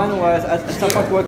 One was at some point